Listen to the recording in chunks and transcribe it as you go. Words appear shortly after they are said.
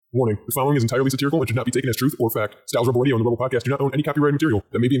Warning, the following is entirely satirical and should not be taken as truth or fact. Styles Rebel Radio and the Rebel Podcast do not own any copyrighted material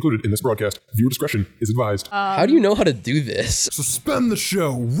that may be included in this broadcast. Viewer discretion is advised. How do you know how to do this? Suspend the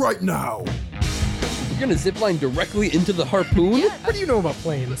show right now! We're gonna zipline directly into the harpoon? Yeah, what do you know about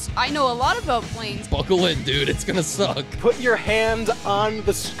planes? I know a lot about planes. Buckle in, dude. It's gonna suck. Put your hand on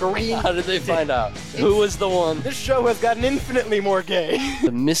the screen. How did they find out? Who was the one? This show has gotten infinitely more gay.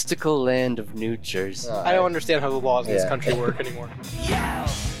 The mystical land of New Jersey. I don't understand how the laws in this country work anymore.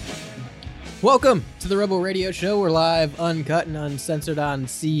 Welcome to the Rebel Radio Show. We're live, uncut, and uncensored on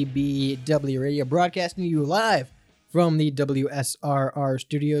CBW Radio, broadcasting you live from the WSRR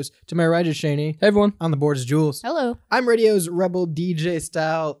studios. To my right is Shani. Hey, everyone. On the board is Jules. Hello. I'm radio's Rebel DJ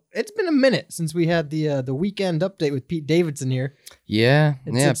style. It's been a minute since we had the weekend update with Pete Davidson here. Yeah.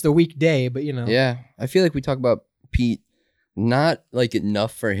 It's the weekday, but you know. Yeah. I feel like we talk about Pete not like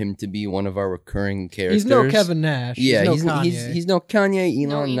enough for him to be one of our recurring characters. He's no Kevin Nash. Yeah, he's no Kanye. he's no Kanye,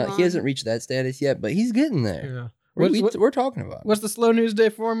 Elon. No Elon. He hasn't reached that status yet, but he's getting there. Yeah. We're talking about it. What's the slow news day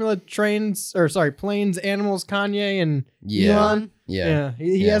formula? Planes, animals, Kanye, and Yeah. Elon? Yeah.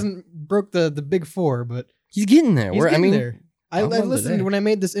 He hasn't broke the big four, but He's getting there. he's getting there. I I'm on listened today. when I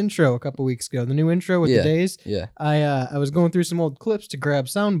made this intro a couple weeks ago, the new intro with the days. Yeah. I was going through some old clips to grab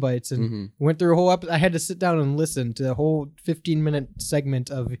sound bites and went through a whole episode. I had to sit down and listen to a whole 15-minute segment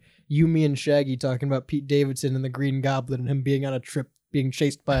of you, me, and Shaggy talking about Pete Davidson and the Green Goblin and him being on a trip being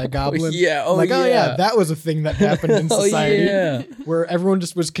chased by a goblin. Yeah. I'm like, oh yeah, that was a thing that happened in society. yeah. Where everyone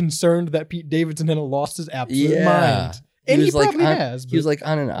just was concerned that Pete Davidson had lost his absolute Yeah. mind. And he was like probably on, has. He was like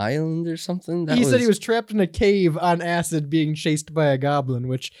on an island or something. He said he was trapped in a cave on acid being chased by a goblin,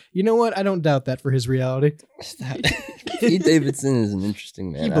 which, you know what? I don't doubt that for his reality. Pete Davidson is an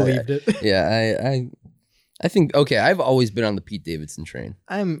interesting man. He believed it. Yeah, I think, okay, I've always been on the Pete Davidson train.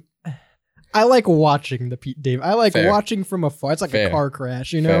 I like watching the Pete Davidson. I like Fair. watching from afar. It's like Fair. a car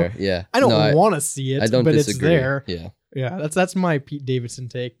crash, you know? Fair, yeah. I don't want to see it, I don't but disagree. it's there. Yeah. Yeah, that's my Pete Davidson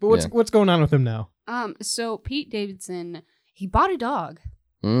take. But what's going on with him now? So Pete Davidson, he bought a dog.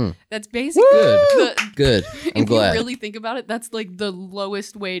 Mm. That's basically Good. I'm if glad. you really think about it, that's like the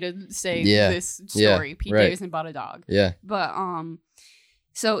lowest way to say Yeah. this story. Yeah, Pete right. Davidson bought a dog. Yeah. But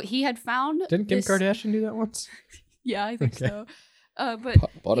so he had found Didn't Kim this- Kardashian do that once? Yeah, I think Okay. so. But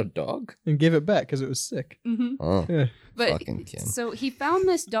Bought a dog? And gave it back because it was sick. mhm. Oh, Yeah. But fucking Kim. so he found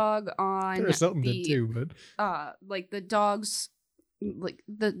this dog on There was something the did too, but like the dog's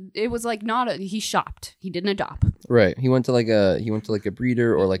it was like not a he shopped. He didn't adopt. Right. He went to like a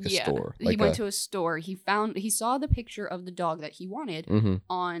breeder or like a store. He went to a store. He saw the picture of the dog that he wanted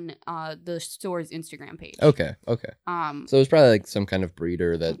on the store's Instagram page. Okay. So it's probably like some kind of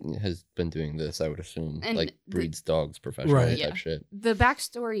breeder that Mm-hmm. has been doing this, I would assume. And like breeds dogs professionally Right. type Yeah. shit. The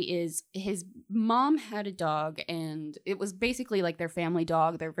backstory is his mom had a dog, and it was basically like their family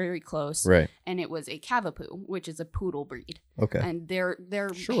dog. They're very close, Right. and it was a Cavapoo, which is a poodle breed. Okay. And their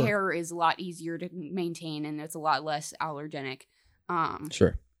Sure. hair is a lot easier to maintain, and it's a lot less allergenic.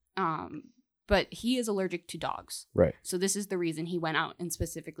 Sure. But he is allergic to dogs. Right. So this is the reason he went out and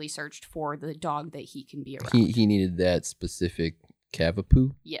specifically searched for the dog that he can be around. He needed that specific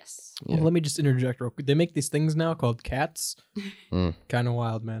Cavapoo. Yes. Yeah. Well, let me just interject real quick. They make these things now called cats. Mm. Kind of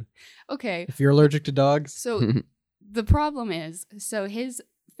wild, man. Okay. If you're allergic to dogs, So the problem is, so his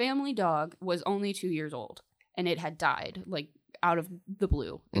family dog was only 2 years old, and it had died, like out of the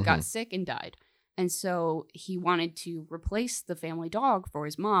blue. It got sick and died. And so he wanted to replace the family dog for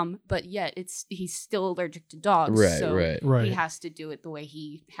his mom, but yet he's still allergic to dogs. Right, so right. he has to do it the way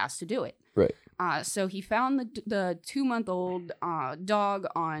he has to do it. Right. So he found the 2-month-old dog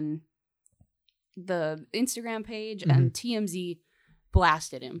on the Instagram page, and TMZ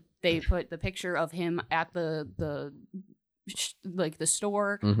blasted him. They put the picture of him at the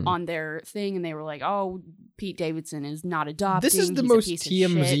store on their thing, and they were like, "Oh, Pete Davidson is not adopting. this is the He's a most piece of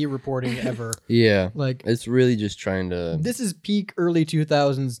TMZ shit." reporting ever. Yeah. Like, It's really just trying to. this is peak early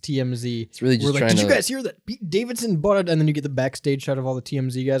 2000s TMZ. It's really just We're like, trying did to. you guys hear that Pete Davidson bought it? And then you get the backstage shot of all the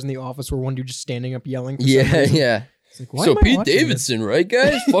TMZ guys in the office where one dude just standing up yelling. For some Yeah, reason. yeah. It's like, why So am I Pete watching this? Davidson, right,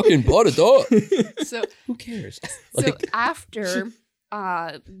 guys? Fucking bought a dog. So, Who cares? so after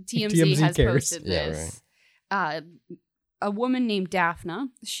TMZ TMZ has cares. posted Yeah, this, a woman named Daphna,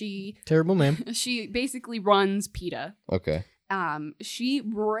 Terrible name. she basically runs PETA. Okay. She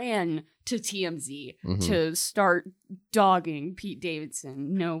ran to TMZ to start dogging Pete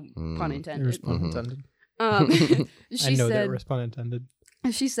Davidson. No pun intended. There's pun intended. She I know said, there was pun intended.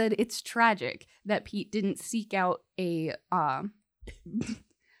 She said it's tragic that Pete didn't seek out a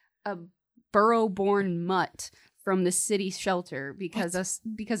borough-born mutt from the city shelter because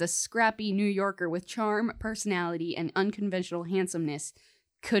a scrappy New Yorker with charm, personality, and unconventional handsomeness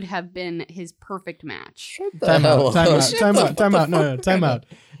could have been his perfect match. Time out. No, time out.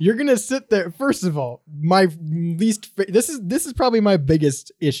 You're gonna sit there. First of all, my this is probably my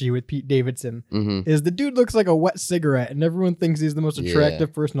biggest issue with Pete Davidson is the dude looks like a wet cigarette, and everyone thinks he's the most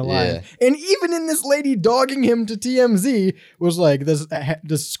attractive person alive. And even in this lady dogging him to TMZ was like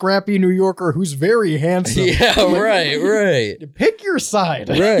this scrappy New Yorker who's very handsome. Yeah, right. Pick your side.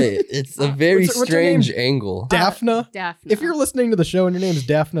 Right. It's a very what's her strange name? angle. Daphne. Daphne. If you're listening to the show and your name's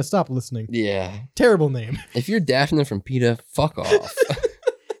Daphne, stop listening. Yeah. Terrible name. If you're Daphne from PETA, fuck off.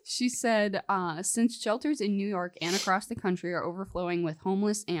 She said, since shelters in New York and across the country are overflowing with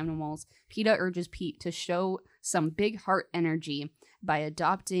homeless animals, PETA urges Pete to show some big heart energy by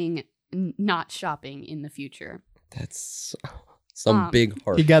adopting not shopping in the future. That's some big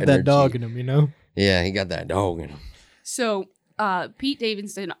heart. He got energy. that dog in him, you know? Yeah, he got that dog in him. So Pete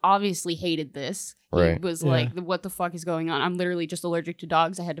Davidson obviously hated this. He was like, what the fuck is going on? I'm literally just allergic to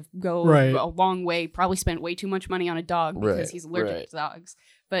dogs. I had to go a long way, probably spent way too much money on a dog because he's allergic to dogs.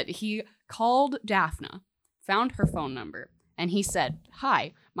 But he called Daphne, found her phone number, and he said,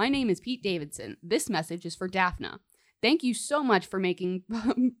 "Hi, my name is Pete Davidson. This message is for Daphne. Thank you so much for making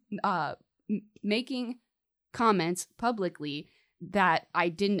comments publicly that I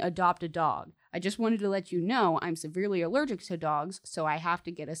didn't adopt a dog. I just wanted to let you know I'm severely allergic to dogs, so I have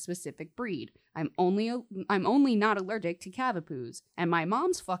to get a specific breed. I'm only not allergic to Cavapoos, and my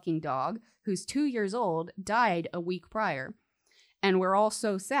mom's fucking dog, who's 2 years old, died a week prior. And we're all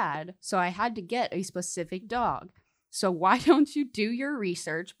so sad, so I had to get a specific dog. So why don't you do your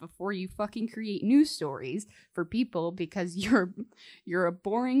research before you fucking create news stories for people because you're a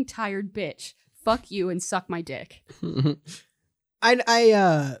boring, tired bitch. Fuck you and suck my dick."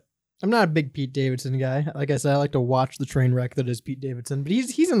 I'm not a big Pete Davidson guy. Like I said, I like to watch the train wreck that is Pete Davidson, but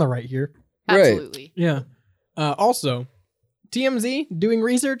he's in the right here. Absolutely. Yeah. Also, TMZ doing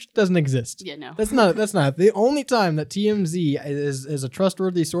research doesn't exist. Yeah, no. That's not. The only time that TMZ is a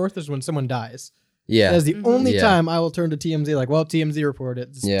trustworthy source is when someone dies. Yeah. That's the only time I will turn to TMZ like, well, TMZ reported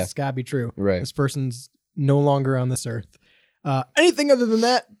it. It's gotta be true. Right. This person's no longer on this earth. Anything other than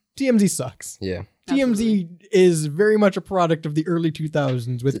that, TMZ sucks. Yeah. TMZ is very much a product of the early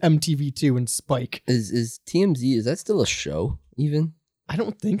 2000s with MTV2 and Spike. Is TMZ, is that still a show even? I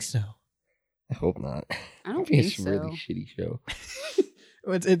don't think so. I hope not. I don't think It's a really shitty show.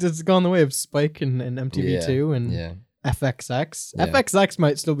 It's gone the way of Spike and MTV2 and FXX. Yeah. FXX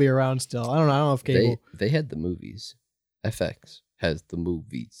might still be around still. I don't know if cable. They had the movies. FX has the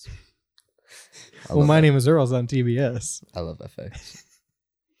movies. Well, My Name is Earl's on TBS. I love FX.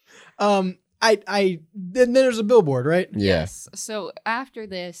 Then there's a billboard, right? Yeah. Yes. So after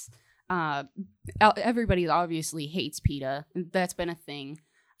this, everybody obviously hates PETA. That's been a thing.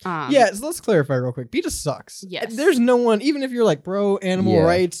 So let's clarify real quick. PETA sucks. Yes. There's no one, even if you're like pro animal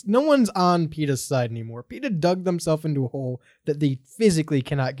rights, no one's on PETA's side anymore. PETA dug themselves into a hole that they physically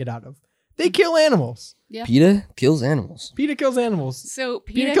cannot get out of. They kill animals. Yeah. PETA kills animals. PETA kills animals. So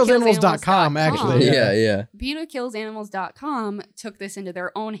PETAkillsAnimals.com, actually. Yeah. PETAkillsAnimals.com took this into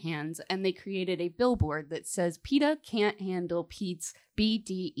their own hands, and they created a billboard that says, "PETA can't handle Pete's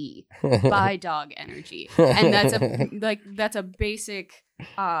BDE, buy dog energy." And that's a basic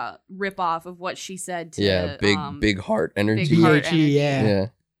rip off of what she said to big heart energy. Big heart BHE, energy. yeah.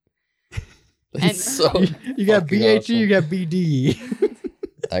 And so You got fucking BHE, awesome. you got BDE.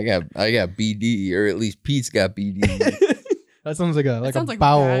 I got BD, or at least Pete's got BD. That sounds like a sounds like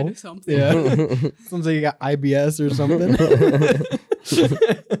bowel. bad or something. Yeah. Sounds like you got IBS or something.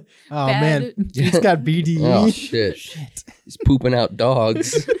 Oh man, he's got BDE. Oh shit. He's pooping out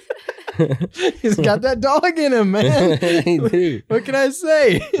dogs. He's got that dog in him, man. He do. What can I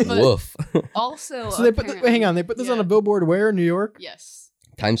say? But Woof. Also, So they put hang on, they put this on a billboard where in New York? Yes.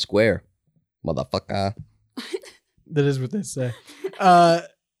 Times Square, motherfucker. That is what they say.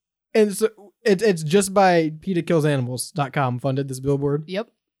 And so it's just by PETAkillsAnimals.com funded this billboard. Yep.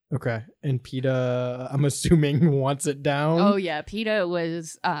 Okay. And PETA, I'm assuming, wants it down. Oh yeah, PETA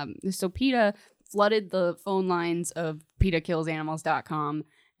was so PETA flooded the phone lines of PETAkillsAnimals.com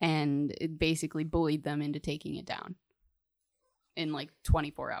and it basically bullied them into taking it down in like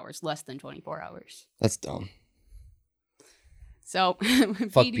 24 hours, less than 24 hours. That's dumb. So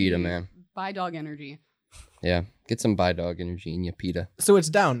Fuck PETA, man. Buy dog energy. Yeah, get some buy dog energy in your PETA. So it's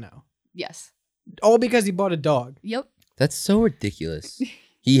down now. Yes. All because he bought a dog. Yep. That's so ridiculous.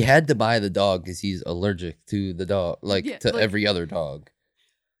 He had to buy the dog because he's allergic to the dog, every other dog.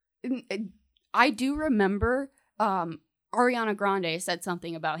 I do remember Ariana Grande said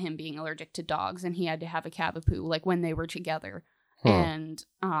something about him being allergic to dogs and he had to have a Cavapoo like when they were together. Huh. And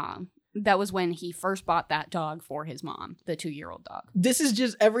that was when he first bought that dog for his mom, the 2-year-old dog. This is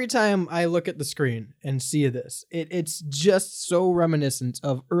just every time I look at the screen and see this, it's just so reminiscent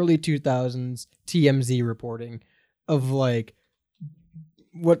of early 2000s TMZ reporting of like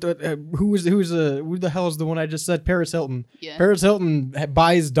who the hell is the one I just said? Paris Hilton. Yeah. Paris Hilton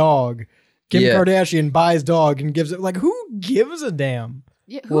buys dog. Kim Yeah. Kardashian buys dog and gives it. Like, who gives a damn?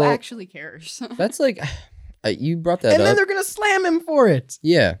 Yeah, who actually cares? That's like, you brought that And up. then they're gonna slam him for it.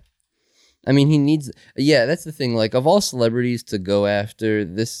 Yeah. I mean, he needs. Yeah, that's the thing. Like, of all celebrities to go after,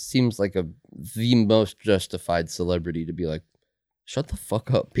 this seems like the most justified celebrity to be like, shut the fuck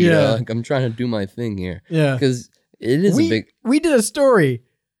up, Peter. Yeah. Like, I'm trying to do my thing here. Yeah. Because it is a big. We did a story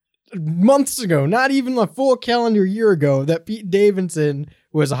months ago, not even a full calendar year ago, that Pete Davidson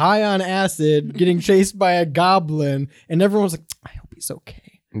was high on acid, getting chased by a goblin, and everyone was like, I hope he's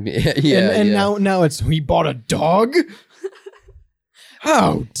okay. Yeah. Now it's he bought a dog.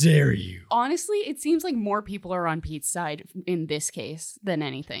 How dare you? Honestly, it seems like more people are on Pete's side in this case than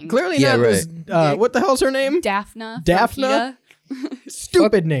anything. Clearly Yeah, not. right. This, what the hell's her name? Daphne. from Daphne? PETA.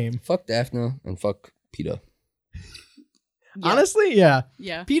 Stupid name. Fuck Daphne and fuck PETA. Yeah. Honestly, yeah.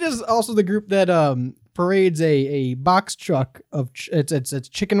 Yeah. PETA's also the group that parades a box truck of it's a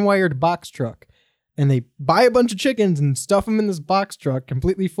chicken wired box truck, and they buy a bunch of chickens and stuff them in this box truck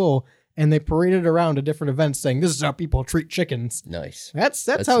completely full, and they parade it around to different events saying this is how people treat chickens. Nice. That's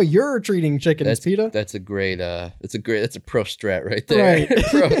how you're treating chickens, PETA. That's a pro strat right there.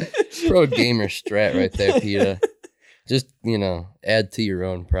 Right. pro gamer strat right there, PETA. Just, add to your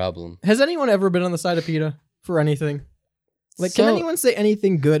own problem. Has anyone ever been on the side of PETA for anything? Like, can anyone say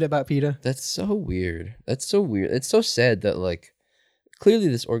anything good about PETA? That's so weird. It's so sad that, like, clearly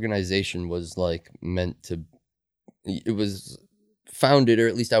this organization was, like, it was founded, or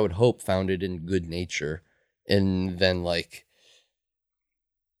at least I would hope founded in good nature. And then, like,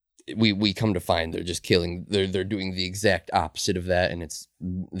 we come to find they're just killing, they're doing the exact opposite of that, and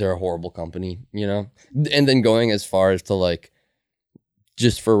they're a horrible company, And then going as far as to, like,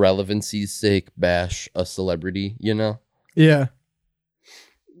 just for relevancy's sake, bash a celebrity, Yeah.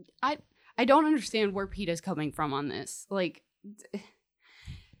 I don't understand where PETA's coming from on this. Like,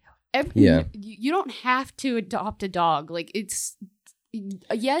 you don't have to adopt a dog. Like,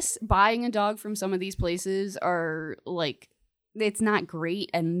 yes, buying a dog from some of these places are, like, it's not great,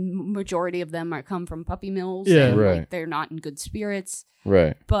 and majority of them come from puppy mills. Yeah. And, Right. like, they're not in good spirits.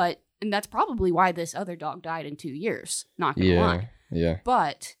 Right. And that's probably why this other dog died in 2 years. Not gonna lie. Yeah.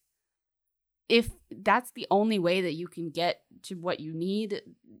 But if that's the only way that you can get to what you need,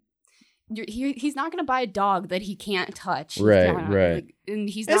 he's not going to buy a dog that he can't touch. Right. Like, and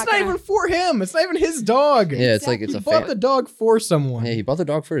he's It's not even for him. It's not even his dog. Yeah, it's like it's He a bought the dog for someone. Hey, he bought the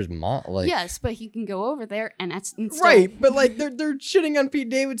dog for his mom. Like, yes, but he can go over there and that's instead, Right, but like they're shitting on Pete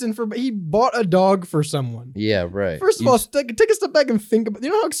Davidson for he bought a dog for someone. Yeah, right. First of all, take a step back and think about. You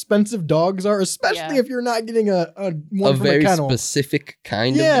know how expensive dogs are, especially if you're not getting a one from very a kennel. specific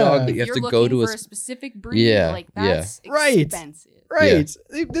kind Yeah. of dog that you If have you're to go to looking for a specific breed. Yeah, Like that's Right. expensive. Right,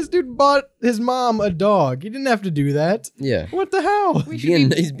 this dude bought his mom a dog. He didn't have to do that. Yeah. What the hell?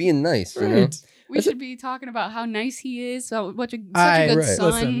 He's being nice, you know? Right. We should be talking about how nice he is. Such a good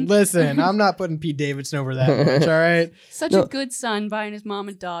son. Listen, I'm not putting Pete Davidson over that much, all right? Such a good son buying his mom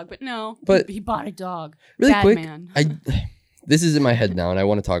a dog, but no, But he bought a dog. Really Bad quick, man. this is in my head now, and I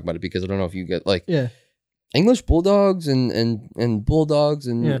want to talk about it because I don't know if you get like English bulldogs and bulldogs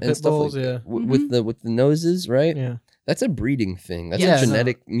and pit stuff bulls, like with the noses, right? Yeah. That's a breeding thing. That's Yes. a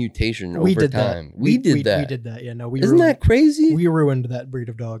genetic mutation We over did time. that. We did that. We did that. Yeah, no, we Isn't that crazy? We ruined that breed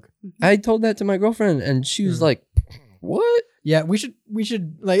of dog. I told that to my girlfriend, and she was like, "What? Yeah, we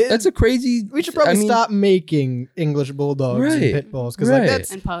should like That's a crazy. we should probably stop making English bulldogs and pit bulls because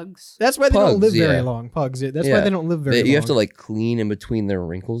like and pugs. that's why they don't Pugs, live very yeah. long. Pugs, that's why they don't live very long. You have to like clean in between their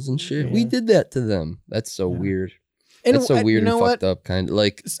wrinkles and shit. Yeah. We did that to them. That's so weird. And That's so weird you know and what? fucked up, kind of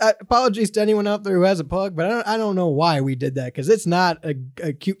like. Apologies to anyone out there who has a pug, but I don't know why we did that because it's not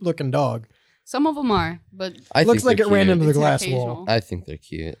a cute looking dog. Some of them are, but I looks think like it ran into the It's glass occasional. wall. I think they're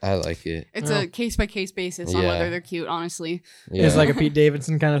cute. I like it. It's a case by case basis on whether they're cute. Honestly, Yeah. It's like a Pete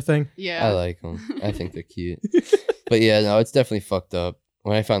Davidson kind of thing. yeah. I like them. I think they're cute. But yeah, no, it's definitely fucked up.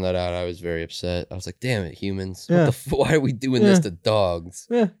 When I found that out, I was very upset. I was like, "Damn it, humans! Yeah. Why are we doing this to dogs?"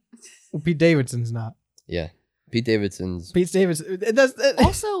 Yeah, well, Pete Davidson's not. Yeah, Pete Davidson's. Pete Davidson.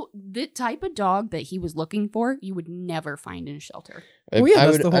 Also, the type of dog that he was looking for, you would never find in a shelter. Well, yeah,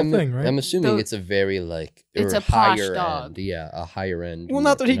 that's the whole thing, right? I'm assuming The- it's a very like It's or a posh higher dog. end. Yeah, a higher end. Well,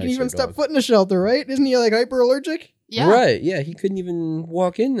 not that he can nicer even step dog. foot in a shelter, right? Isn't he like hyper allergic? Yeah. Right. Yeah, he couldn't even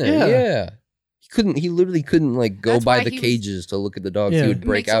walk in there. Yeah. Yeah. He literally couldn't like go That's by why the he was- cages to look at the dogs. Yeah. He would It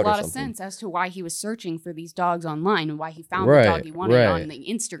break makes out a lot or of something. sense as to why he was searching for these dogs online and why he found the dog he wanted on the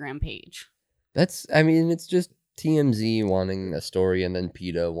Instagram page. It's just TMZ wanting a story and then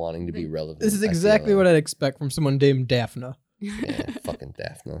PETA wanting to be relevant. This is I feel exactly like. what I'd expect from someone named Daphne. Yeah, fucking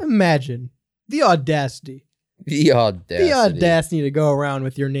Daphne. Imagine the audacity. The audacity. The audacity to go around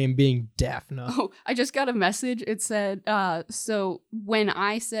with your name being Daphne. Oh, I just got a message. It said, so when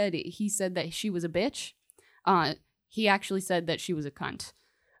I said he said that she was a bitch, he actually said that she was a cunt.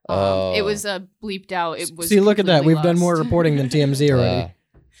 It was bleeped out. It was. See, look at that. completely We've done more lost. reporting than TMZ already.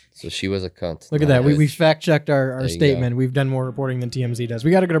 So she was a cunt. Look at that. Nice. We fact checked our There you statement. We've done more reporting than TMZ does.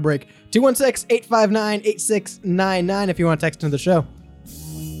 We got to go to break. 216-859-8699 if you want to text into the show.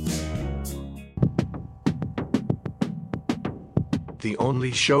 The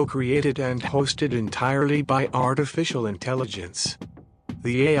only show created and hosted entirely by artificial intelligence.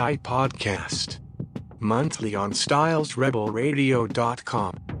 The AI Podcast. Monthly on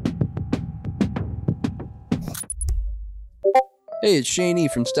StylesRebelRadio.com. Hey, it's Shane E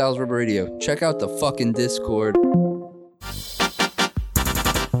from Styles Rebel Radio. Check out the fucking Discord.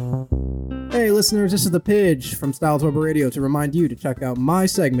 Hey listeners, this is The Pidge from Styles Rebel Radio to remind you to check out my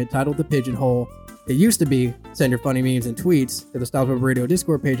segment titled The Pigeonhole. It used to be send your funny memes and tweets to the Styles Rebel Radio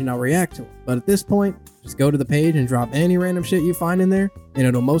Discord page and I'll react to them. But at this point, just go to the page and drop any random shit you find in there and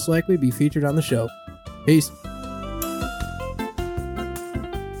it'll most likely be featured on the show. Peace.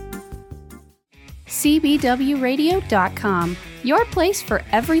 CBWRadio.com, your place for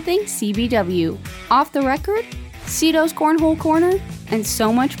everything CBW. Off the record, Cito's Cornhole Corner, and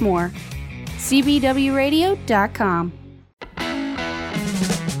so much more. CBWRadio.com.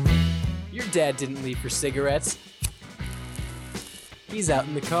 Your dad didn't leave for cigarettes. He's out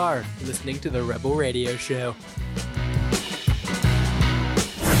in the car, listening to the Rebel Radio Show.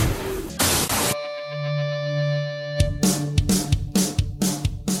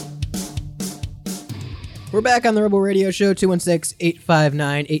 We're back on the Rebel Radio Show,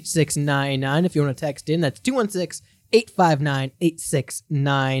 216-859-8699. If you want to text in, that's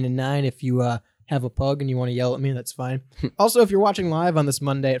 216-859-8699. If you have a pug and you want to yell at me, that's fine. Also, if you're watching live on this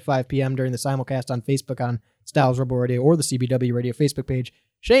Monday at 5 p.m. during the simulcast on Facebook on Styles Rebel Radio or the CBW Radio Facebook page,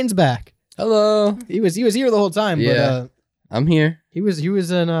 Shane's back. Hello. He was here the whole time, Yeah. but I'm here. he was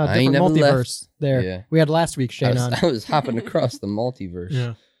in a I ain't different never multiverse there. Yeah. We had last week Shane on. I was hopping across the multiverse.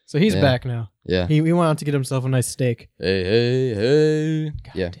 Yeah. So he's Yeah. back now. Yeah. He went out to get himself a nice steak. Hey.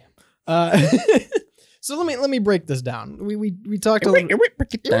 Yeah. So let me break this down. We talked a little.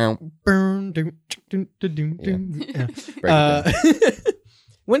 Break it down. Yeah. Break it down.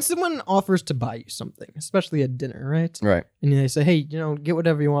 When someone offers to buy you something, especially at dinner, right? Right. And they say, "Hey, get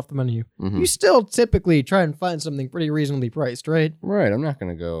whatever you want off the menu." Mhm. You still typically try and find something pretty reasonably priced, right? Right. I'm not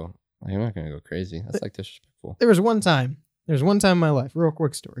gonna go crazy. That's like disrespectful. There was one time in my life, real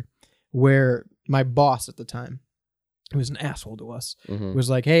quick story, where my boss at the time, who was an asshole to us, Mhm. was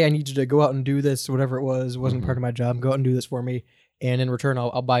like, "Hey, I need you to go out and do this, whatever it was. It wasn't part of my job. Go out and do this for me, and in return,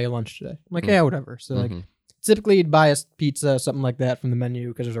 I'll buy you lunch today." I'm like, "Yeah, whatever." So like, typically he'd buy us pizza, something like that from the menu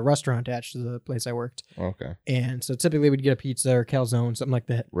because there's a restaurant attached to the place I worked, Okay. and so typically we'd get a pizza or calzone, something like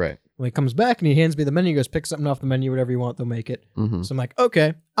that. Right. When he comes back and he hands me the menu, he goes, "Pick something off the menu, whatever you want, they'll make it." Mm-hmm. So I'm like,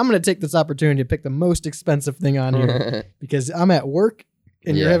 "Okay, I'm gonna take this opportunity to pick the most expensive thing on here because I'm at work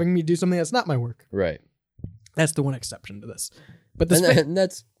and you're Yeah. having me do something that's not my work." Right. That's the one exception to this. But this, And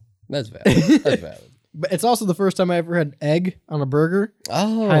that's valid. That's valid. but it's also the first time I ever had egg on a burger.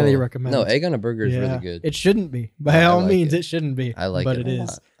 Oh, Highly recommend. No, egg on a burger is Yeah. really good. It shouldn't be. By I all like means, it. it shouldn't be. I like but it it a is.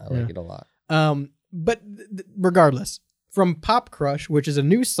 lot. I like it a lot. But regardless, from Pop Crush, which is a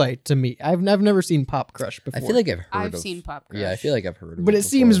new site to me, I've never seen Pop Crush before. I feel like I've seen Pop Crush. Yeah, I feel like I've heard of but it it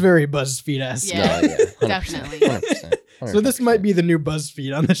seems before. very BuzzFeed-esque. Yeah. No, yeah, 100%, Definitely. 100%, So this might be the new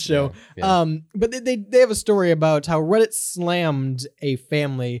BuzzFeed on the show. Yeah. But they have a story about how Reddit slammed a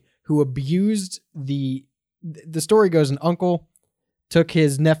family who abused the story goes, an uncle took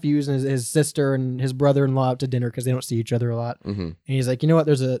his nephews and his sister and his brother-in-law out to dinner because they don't see each other a lot. Mm-hmm. And he's like, "You know what?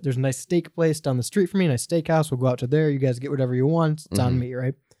 There's a nice steak place down the street from me, a nice steakhouse. We'll go out to there. You guys get whatever you want. It's on me,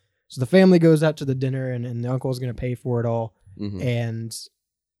 right?" So the family goes out to the dinner, and the uncle is going to pay for it all. Mm-hmm. And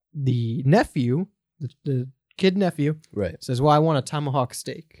the nephew, the kid nephew, Right. says, "Well, I want a tomahawk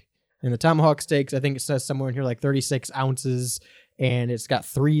steak." And the tomahawk steaks, I think it says somewhere in here like 36 ounces, and it's got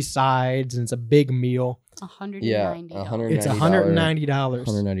 3 sides, and it's a big meal. $190. Yeah, It's $190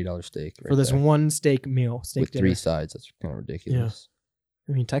 $190 steak for this there. one steak meal. Steak with dinner. 3 sides. That's kind of ridiculous.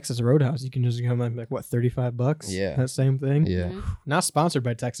 I mean, Texas Roadhouse, you can just go like what, $35? Yeah. That same thing. Yeah. Not sponsored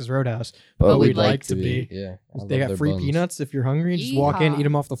by Texas Roadhouse, But we'd like to be. Yeah. I They love got their free buns. peanuts if you're hungry. Just walk in, Yeehaw. eat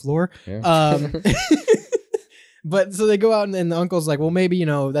them off the floor. Yeah. But so they go out and the uncle's like, well, maybe,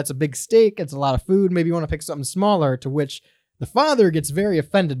 that's a big steak. It's a lot of food. Maybe you want to pick something smaller, to which the father gets very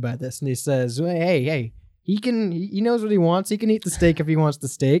offended by this. And he says, hey, he knows what he wants. He can eat the steak if he wants the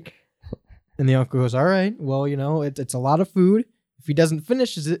steak. And the uncle goes, all right, well, it's a lot of food. If he doesn't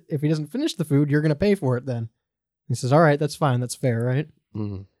finish the food, you're going to pay for it then. He says, all right, that's fine. That's fair, right?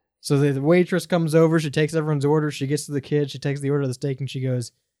 Mm-hmm. So the waitress comes over. She takes everyone's order. She gets to the kid. She takes the order of the steak and she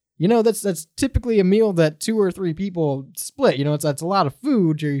goes, that's typically a meal that 2 or 3 people split. That's a lot of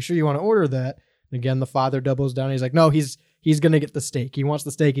food. Are you sure you want to order that? And again, the father doubles down. He's like, no, he's going to get the steak. He wants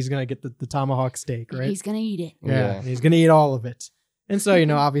the steak. He's going to get the tomahawk steak, right? He's going to eat it. Yeah. He's going to eat all of it. And so,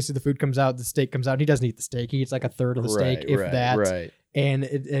 obviously the food comes out, the steak comes out. He doesn't eat the steak. He eats like a third of the steak, if that. Right. And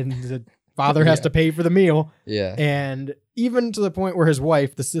the father has to pay for the meal. Yeah. And even to the point where his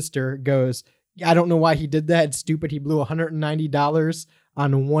wife, the sister, goes, I don't know why he did that. It's stupid. He blew $190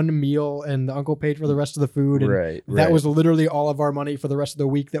 on one meal and the uncle paid for the rest of the food. And that was literally all of our money for the rest of the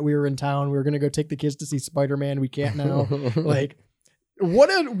week that we were in town. We were going to go take the kids to see Spider-Man. We can't now. Like, what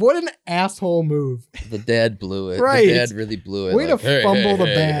an asshole move. The dad blew it. Right. The dad really blew it. Way to fumble the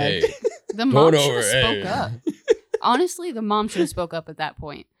bag. The mom should have spoke up. Honestly, the mom should have spoke up at that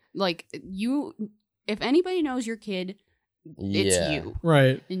point. Like, if anybody knows your kid, it's you.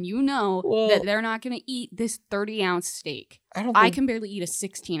 Right. And that they're not going to eat this 30-ounce steak. I can barely eat a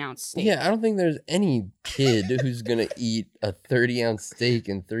 16-ounce steak. Yeah, I don't think there's any kid who's going to eat a 30-ounce steak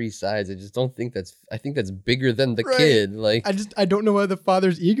and 3 sides. I just don't think I think that's bigger than the kid. Like, I don't know why the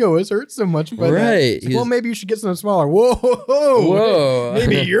father's ego is hurt so much by that. It's like, well, maybe you should get something smaller. Whoa.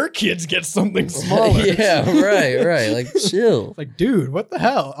 Maybe your kids get something smaller. Yeah, right. Like, chill. Like, dude, what the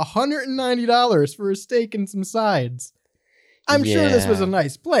hell? $190 for a steak and some sides. I'm sure this was a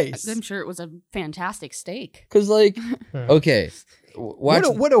nice place. I'm sure it was a fantastic steak. Because, like, okay.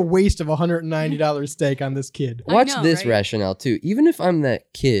 What a waste of $190 steak on this kid. Watch this rationale, too. Even if I'm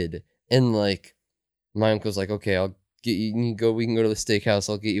that kid and, like, my uncle's like, okay, I'll get you, we can go to the steakhouse.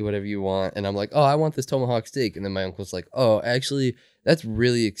 I'll get you whatever you want. And I'm like, oh, I want this tomahawk steak. And then my uncle's like, oh, actually, that's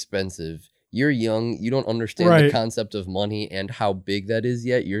really expensive. You're young. You don't understand the concept of money and how big that is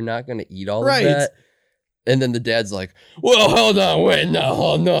yet. You're not going to eat all of that. And then the dad's like, well, hold on, wait,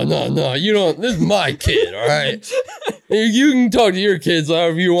 no. You don't, this is my kid, all right? You can talk to your kids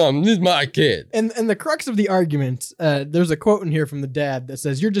however you want. This is my kid. And the crux of the argument, there's a quote in here from the dad that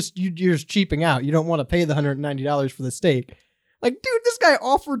says, you're just cheaping out. You don't want to pay the $190 for the steak. Like, dude, this guy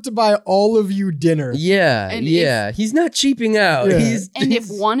offered to buy all of you dinner. Yeah. He's not cheaping out. Yeah. If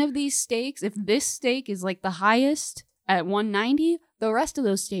one of these steaks, if this steak is like the highest at $190, the rest of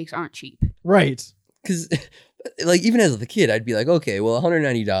those steaks aren't cheap. Right. Because, like, even as a kid, I'd be like, okay, well,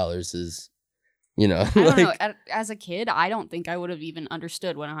 $190 is, I don't know. As a kid, I don't think I would have even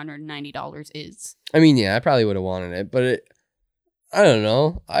understood what $190 is. I mean, yeah, I probably would have wanted it, but I don't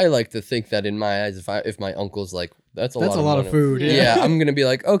know. I like to think that in my eyes, if my uncle's like, that's a lot of food. Yeah, I'm gonna be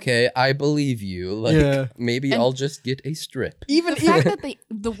like, okay, I believe you. Like, maybe I'll just get a strip. Even the fact that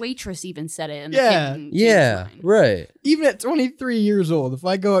the waitress even said it. And the kid didn't right. Even at 23 years old, if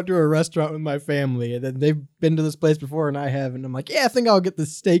I go out to a restaurant with my family and then they've been to this place before and I haven't, I'm like, yeah, I think I'll get the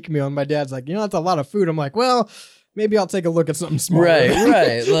steak meal. And my dad's like, that's a lot of food. I'm like, well, maybe I'll take a look at something smaller.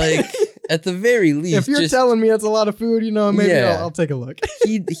 Right. Like, at the very least, if you're telling me it's a lot of food, maybe I'll take a look.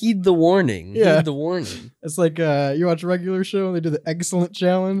 heed the warning. Yeah. Heed the warning. It's like you watch a regular show and they do the excellent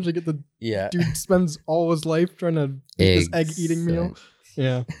challenge. They get the dude spends all his life trying to eat this egg eating meal.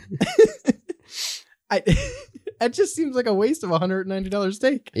 Yeah. It just seems like a waste of $190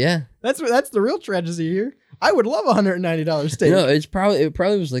 steak. Yeah. That's the real tragedy here. I would love $190 steak. No, it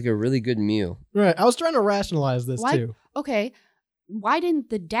probably was like a really good meal. Right. I was trying to rationalize this too. Okay. Why didn't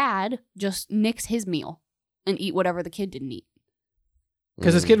the dad just nix his meal and eat whatever the kid didn't eat?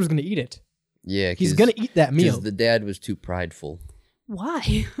 Because his kid was going to eat it. Yeah. He's going to eat that meal. Because the dad was too prideful. Why?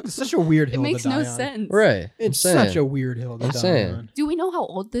 It's such a weird hill to die on. It makes no sense. Right. It's such a weird hill to die on. Do we know how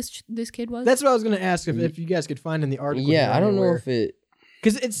old this kid was? That's what I was going to ask if you guys could find in the article. Yeah, I don't know if it...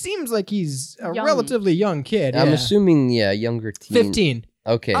 Because it seems like he's a relatively young kid. I'm assuming, younger teen. 15.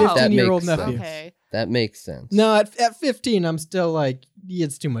 Okay, 15-year-old nephew. Okay. That makes sense. No, at 15, I'm still like,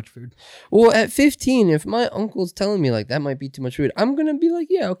 it's too much food. Well, at 15, if my uncle's telling me like that might be too much food, I'm gonna be like,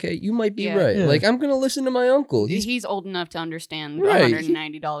 yeah, okay, you might be right. Yeah. Like, I'm gonna listen to my uncle. He's old enough to understand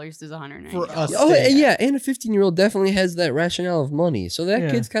 $190 is $190 for us. Oh yeah, and a 15-year-old definitely has that rationale of money. So that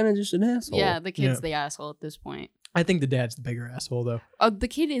kid's kind of just an asshole. Yeah, the kid's the asshole at this point. I think the dad's the bigger asshole, though. The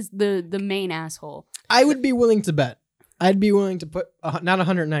kid is the main asshole. I would be willing to bet. I'd be willing to put not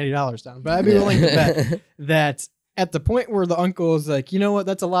 $190 down, but I'd be willing to bet that at the point where the uncle is like, you know what,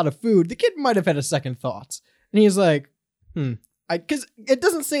 that's a lot of food, the kid might have had a second thought. And he's like, because it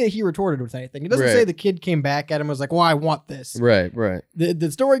doesn't say that he retorted with anything. It doesn't say the kid came back at him and was like, well, I want this. Right.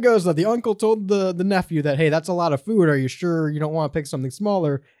 The story goes that the uncle told the nephew that, hey, that's a lot of food. Are you sure you don't want to pick something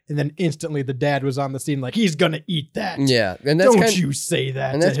smaller? And then instantly the dad was on the scene like, he's going to eat that. Yeah. And that's Don't you say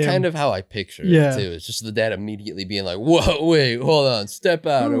that And to that's him. kind of how I picture it, too. It's just the dad immediately being like, whoa, wait, hold on, step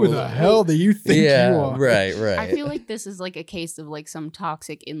out. Who the hell do you think you are? Right. I feel like this is like a case of like some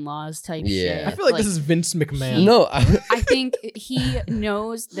toxic in-laws type shit. I feel like this is Vince McMahon. No. I think he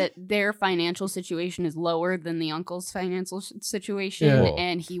knows that their financial situation is lower than the uncle's financial situation,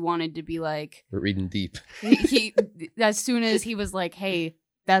 and he wanted to be like, we're reading deep. He as soon as he was like, hey,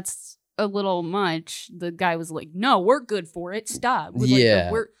 that's a little much, the guy was like, no, we're good for it, stop.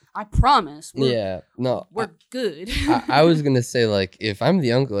 I promise. We're good. I was gonna say, like, if I'm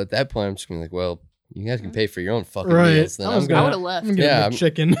the uncle at that point, I'm just gonna be like, well, you guys can pay for your own fucking meals. Then I would have left. I'm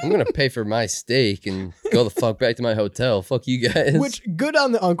chicken. I'm gonna pay for my steak and go the fuck back to my hotel. Fuck you guys. Which, good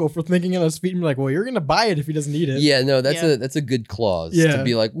on the uncle for thinking on his feet and be like, well, you're gonna buy it if he doesn't eat it. Yeah, no, that's a good clause to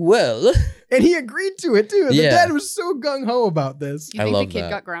be like, well. And he agreed to it too. The dad was so gung ho about this. You think the kid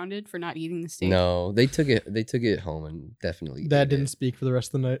got grounded for not eating the steak? No, they took it home and definitely. Dad didn't speak for the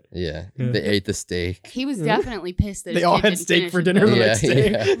rest of the night. Yeah, they ate the steak. He was definitely pissed that they all had steak for dinner the next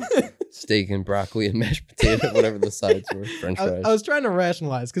day. Steak and broccoli and mashed potato, whatever the sides were, French fries. I was trying to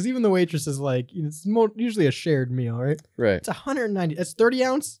rationalize because even the waitress is like, it's usually a shared meal, right? Right. It's $190. It's 30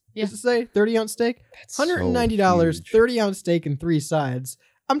 ounce. Yeah. Does it say 30-ounce steak? That's $190, so 30-ounce steak and 3 sides.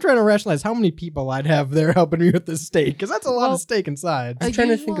 I'm trying to rationalize how many people I'd have there helping me with this steak because that's a lot of steak and sides. I'm trying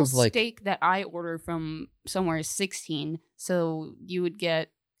to think of like steak that I order from somewhere is 16, so you would get.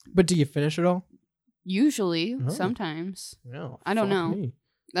 But do you finish it all? Usually, sometimes. No, I don't know. me.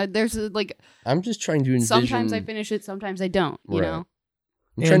 There's like. I'm just trying to envision. Sometimes I finish it, sometimes I don't. You know.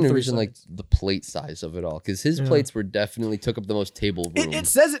 I'm trying to envision like the plate size of it all because his plates were definitely took up the most table room. It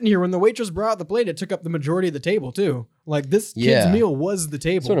says it in here when the waitress brought out the plate, it took up the majority of the table too. Like this kid's meal was the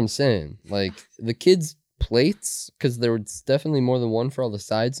table. That's what I'm saying. Like the kids' plates, because there was definitely more than one for all the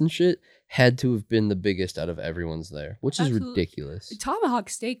sides and shit, had to have been the biggest out of everyone's there, which is ridiculous. Tomahawk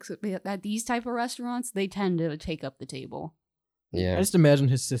steaks at these type of restaurants, they tend to take up the table. Yeah, I just imagine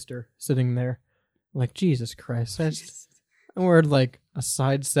his sister sitting there, like Jesus Christ. I ordered like a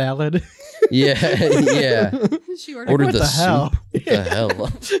side salad. Yeah. She ordered the hell? Soup. What the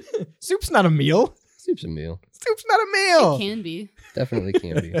hell? Soup's not a meal. Soup's a meal. Soup's not a meal. It can be. Definitely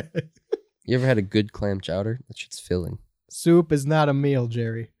can be. You ever had a good clam chowder? That shit's filling. Soup is not a meal,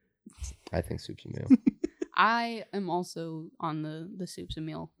 Jerry. I think soup's a meal. I am also on the soup's a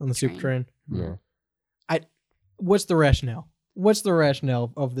meal. On the soup train. Yeah. What's the rationale? What's the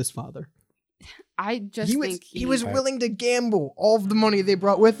rationale of this father? I just think he was willing to gamble all of the money they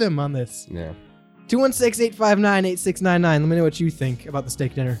brought with him on this. Yeah. 216-859-8699. Let me know what you think about the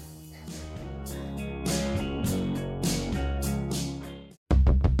steak dinner.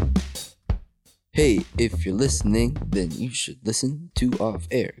 Hey, if you're listening, then you should listen to Off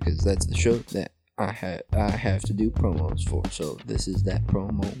Air, because that's the show that I have to do promos for. So this is that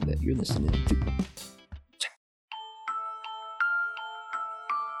promo that you're listening to.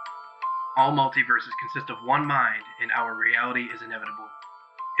 All multiverses consist of one mind, and our reality is inevitable.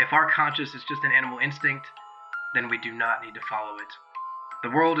 If our conscience is just an animal instinct, then we do not need to follow it. The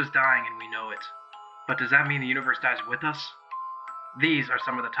world is dying and we know it. But does that mean the universe dies with us? These are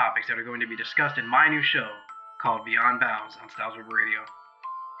some of the topics that are going to be discussed in my new show called Beyond Bounds on Styles Rebel Radio.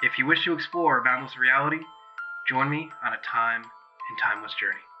 If you wish to explore a boundless reality, join me on a time and timeless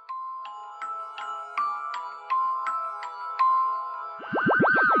journey.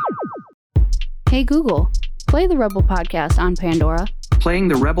 Hey Google, play the Rebel Podcast on Pandora. Playing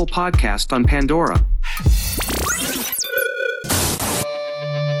the Rebel Podcast on Pandora.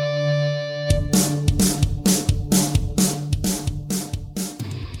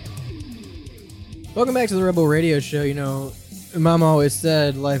 Welcome back to the Rebel Radio Show. You know, Mom always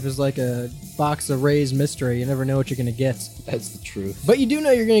said life is like a box of Ray's mystery. You never know what you're going to get. That's the truth. But you do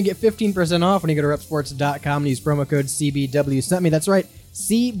know you're going to get 15% off when you go to repsports.com and use promo code CBW Sent Me. That's right.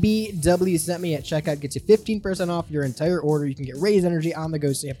 CBW Sent Me at checkout gets you 15% off your entire order. You can get Ray's Energy on the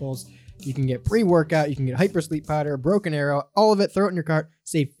go samples. You can get pre-workout. You can get Hypersleep Powder, Broken Arrow, all of it. Throw it in your cart.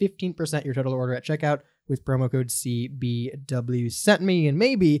 Save 15% your total order at checkout with promo code CBW Sent Me. And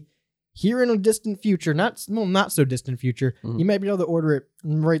maybe here in a distant future, not so distant future, you might be able to order it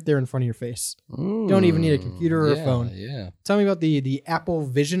right there in front of your face. Don't even need a computer or a phone. Yeah. Tell me about the Apple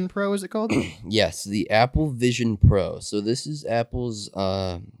Vision Pro, is it called? Yes, the Apple Vision Pro. So this is Apple's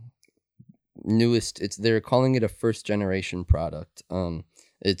newest. They're calling it a first generation product.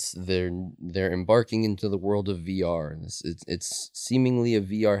 They're embarking into the world of VR. It's seemingly a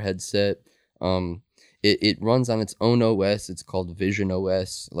VR headset. It runs on its own OS. It's called Vision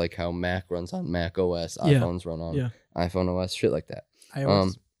OS, like how Mac runs on Mac OS, iPhones run on iPhone OS, shit like that.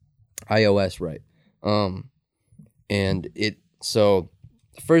 iOS, right. And so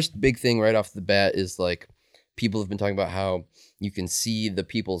the first big thing right off the bat is like people have been talking about how you can see the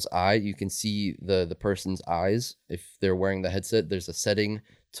people's eye. You can see the person's eyes if they're wearing the headset. There's a setting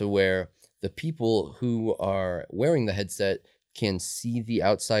to where the people who are wearing the headset can see the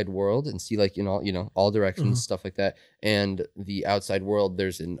outside world and see like all directions, stuff like that. And the outside world,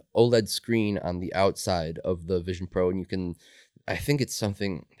 there's an OLED screen on the outside of the Vision Pro, and you can, I think it's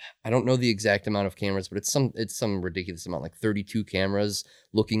something, I don't know the exact amount of cameras, but it's some ridiculous amount, like 32 cameras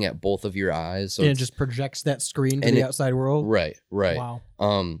looking at both of your eyes. So and it just projects that screen to the outside world. Right. Wow.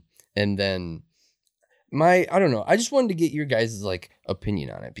 And then I don't know. I just wanted to get your guys' like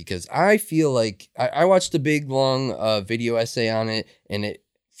opinion on it because I feel like I watched a big long video essay on it, and it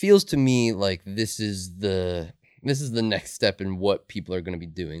feels to me like this is the next step in what people are going to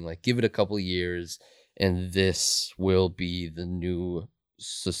be doing. Like, give it a couple years, and this will be the new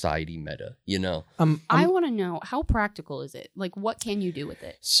society meta. I want to know, how practical is it? Like, what can you do with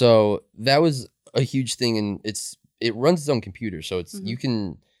it? So that was a huge thing, and it runs its own computer, so it's you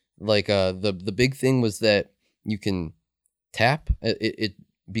can. Like the big thing was that you can tap it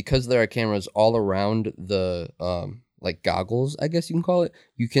because there are cameras all around the like goggles, I guess you can call it.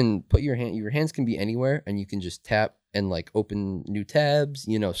 You can put your hands can be anywhere, and you can just tap and like open new tabs,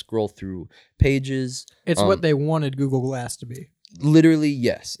 scroll through pages. It's what they wanted Google Glass to be. Literally,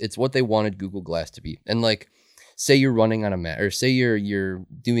 yes, it's what they wanted Google Glass to be. And like, say you're running on a Mac, or say you're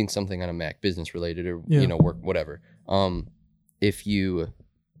doing something on a Mac, business related, or work, whatever. If you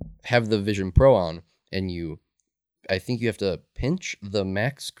have the Vision Pro on and I think you have to pinch the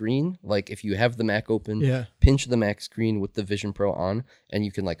Mac screen. Like if you have the Mac open, pinch the Mac screen with the Vision Pro on, and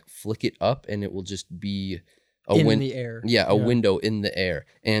you can like flick it up, and it will just be in the air. Yeah, a window in the air.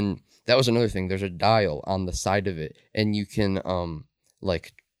 And that was another thing. There's a dial on the side of it, and you can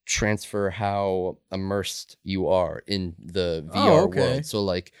like transfer how immersed you are in the VR world. So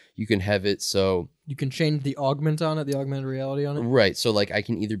like you can have it so you can change the augmented reality on it. Right. So like I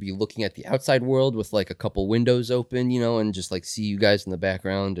can either be looking at the outside world with like a couple windows open, and just like see you guys in the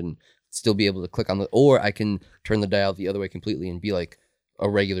background and still be able to click on or I can turn the dial the other way completely and be like a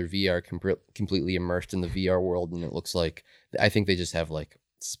regular VR completely immersed in the VR world. And it looks like, I think they just have like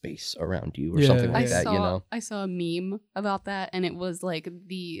space around you or something like that, I saw a meme about that, and it was like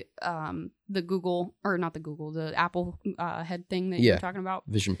the Google, or not the Google, the Apple head thing that you were talking about.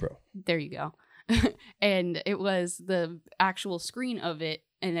 Vision Pro. There you go. And it was the actual screen of it,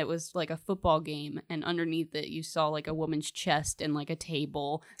 and it was like a football game, and underneath it you saw like a woman's chest and like a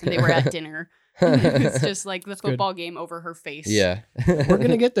table, and they were at dinner. It's just like the football game over her face. Yeah. We're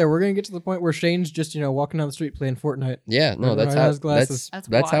gonna get there. We're gonna get to the point where Shane's just walking down the street playing Fortnite. Yeah, no, that's how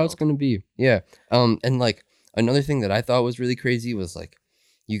it's gonna be. Yeah. And like another thing that I thought was really crazy was like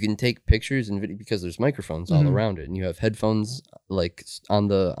you can take pictures and video because there's microphones all around it, and you have headphones like on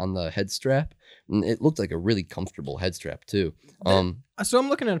the head strap, and it looked like a really comfortable head strap too. So I'm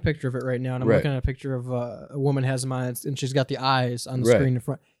looking at a picture of it right now, and I'm looking at a picture of a woman has them on, and she's got the eyes on the screen in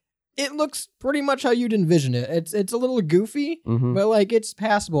front. It looks pretty much how you'd envision it. It's a little goofy, but like it's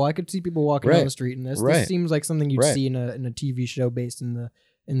passable. I could see people walking down the street, and this seems like something you'd see in a TV show based in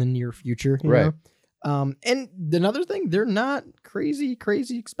the near future. You know? And another thing, they're not crazy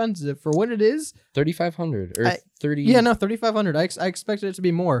expensive for what it is. $3,500 or $30. Yeah, no, $3,500. I expected it to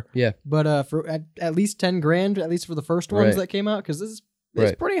be more. Yeah, but for at least $10,000, at least for the first ones that came out, because this is.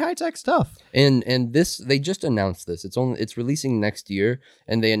 It's pretty high tech stuff. And this, they just announced this. It's releasing next year,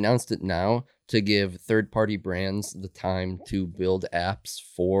 and they announced it now to give third-party brands the time to build apps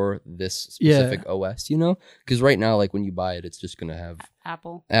for this specific OS, Because right now, like when you buy it, it's just gonna have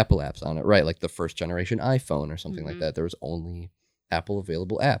Apple apps on it, right? Like the first generation iPhone or something like that. There was only Apple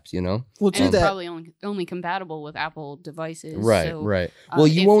available apps, Well, and it's probably only compatible with Apple devices. Right, so, right. Well,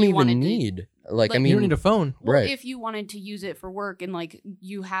 you won't even need like I mean, you don't need a phone. Well, if you wanted to use it for work and like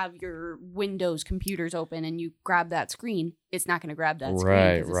you have your Windows computers open and you grab that screen, it's not going to grab that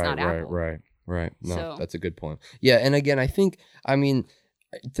screen because it's not Apple. Right. No, that's a good point. Yeah, and again, I think,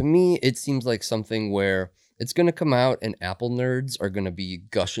 to me, it seems like something where it's going to come out and Apple nerds are going to be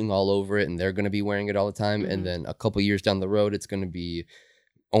gushing all over it and they're going to be wearing it all the time. And then a couple years down the road, it's going to be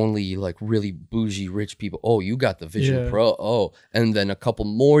only like really bougie rich people. Oh, you got the Vision Pro. Oh, and then a couple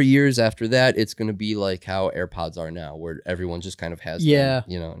more years after that, it's going to be like how AirPods are now, where everyone just kind of has them,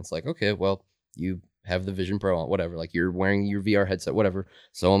 you know, and it's like, okay, well, you have the Vision Pro on, whatever, like you're wearing your VR headset, whatever.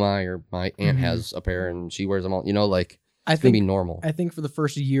 So am I, or my aunt has a pair and she wears them all, you know, like it's going to be normal. I think for the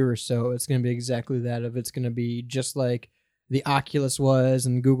first year or so, it's going to be exactly that. It's going to be just like the Oculus was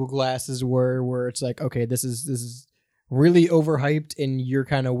and Google Glasses were, where it's like, okay, this is really overhyped and you're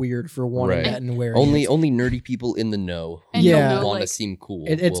kind of weird for wanting that and wearing only nerdy people in the know want to seem cool.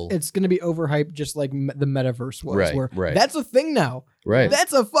 It's going to be overhyped just like the metaverse was. Right. That's a thing now. Right.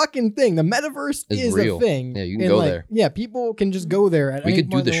 That's a fucking thing. The metaverse is real. A thing. Yeah, you can go there. Yeah, people can just go there. We could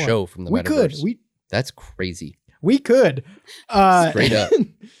do the show from the metaverse. We could. That's crazy. We could. Straight up.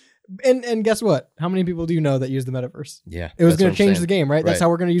 And guess what? How many people do you know that use the metaverse? Yeah. It was going to change the game, right? That's how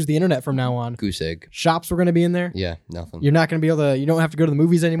we're going to use the internet from now on. Goose egg. Shops were going to be in there. Yeah, nothing. You're not going to be able to, you don't have to go to the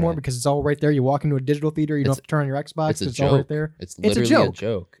movies anymore because it's all right there. You walk into a digital theater, you don't have to turn on your Xbox. It's all right there. It's literally a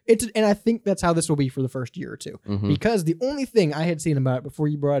joke. And I think that's how this will be for the first year or two. Because the only thing I had seen about it before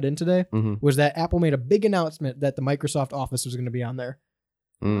you brought it in today was that Apple made a big announcement that the Microsoft Office was going to be on there.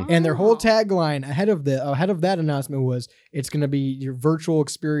 And their whole tagline ahead of that announcement was, it's going to be your virtual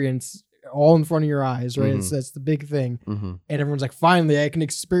experience all in front of your eyes, right? That's the big thing. And everyone's like, finally, I can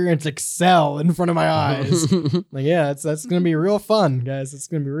experience Excel in front of my eyes. Like, yeah, that's going to be real fun, guys. It's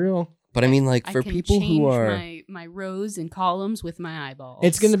going to be real. But I mean, like, for people who are... my rows and columns with my eyeballs.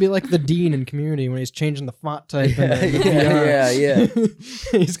 It's going to be like the dean in Community when he's changing the font type. Yeah.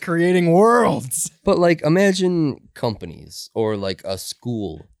 He's creating worlds. But, like, imagine companies or, like, a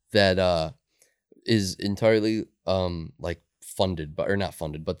school that is entirely, like, funded, or not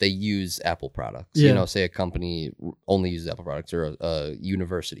funded, but they use Apple products. You know, say a company only uses Apple products, or a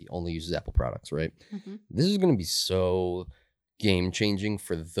university only uses Apple products, right? This is going to be so game changing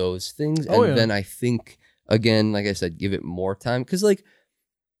for those things. Then I think, again, like I said, give it more time, because like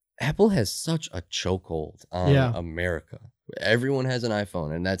Apple has such a chokehold on America. Everyone has an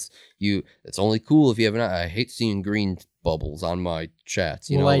iPhone, and it's only cool if you have an I hate seeing green bubbles on my chats.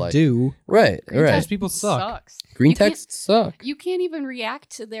 You know, I do. Right. Text people suck. Green texts suck. You can't even react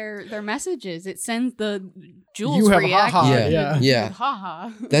to their messages. It sends the Jules you have react. Yeah.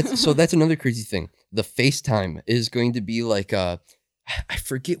 Haha. That's another crazy thing. The FaceTime is going to be like I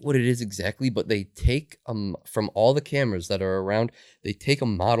forget what it is exactly, but they take from all the cameras that are around, they take a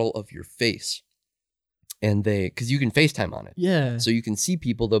model of your face. And because you can FaceTime on it. Yeah. So you can see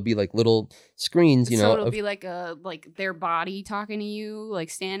people, there'll be like little screens, you know. So it'll be like their body talking to you, like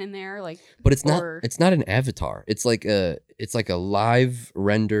standing there, like. But it's not an avatar. It's like a live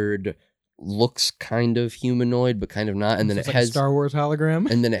rendered, looks kind of humanoid, but kind of not. And then it has a Star Wars hologram.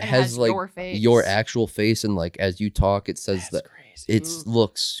 And then it has like your actual face, and like as you talk, it says that it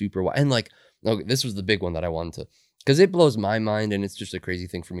looks super wide. And like, okay, this was the big one that I wanted to, because it blows my mind, and it's just a crazy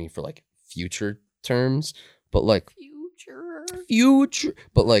thing for me for like future terms, but like future,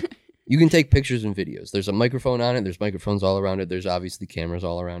 but like you can take pictures and videos. There's a microphone on it. There's microphones all around it. There's obviously cameras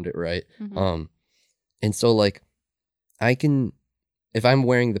all around it, right? And so like I can, if I'm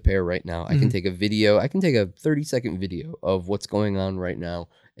wearing the pair right now, I can take a video. I can take a 30-second video of what's going on right now,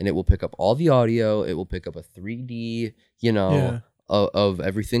 and it will pick up all the audio. It will pick up a 3D, you know, of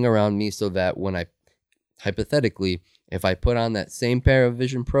everything around me, so that when I, hypothetically, if I put on that same pair of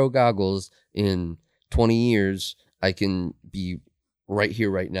Vision Pro goggles in 20 years, I can be right here,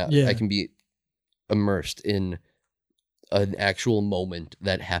 right now. I can be immersed in an actual moment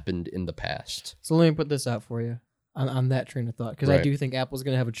that happened in the past. So let me put this out for you on that train of thought, because I do think Apple's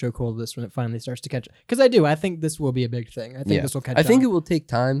going to have a chokehold of this when it finally starts to catch up. Because I think this will be a big thing. I think this will catch up. I think it will take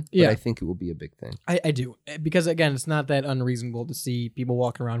time, but I think it will be a big thing. I do. Because again, it's not that unreasonable to see people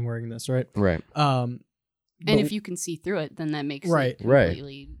walking around wearing this, right? Right. And if you can see through it, then that makes it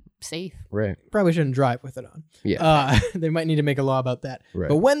completely safe. Right. Probably shouldn't drive with it on. Yeah. They might need to make a law about that. Right.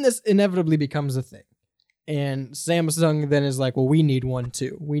 But when this inevitably becomes a thing, and Samsung then is like, well, we need one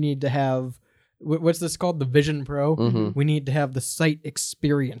too. We need to have, what's this called? The Vision Pro. We need to have the Sight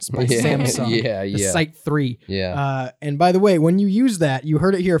Experience by Samsung. The Sight 3. Yeah. And by the way, when you use that, you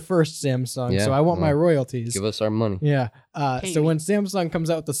heard it here first, Samsung. So I want my royalties. Give us our money. Yeah. So when Samsung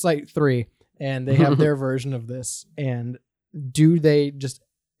comes out with the Sight 3, and they have their version of this, and do they just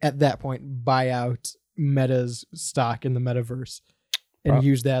at that point buy out Meta's stock in the metaverse and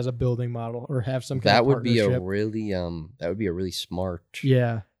use that as a building model, or have some kind of partnership? That would be a really smart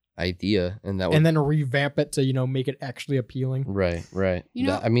idea, and then revamp it to make it actually appealing. Right. You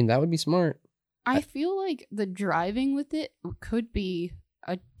know, that would be smart. I feel like the driving with it could be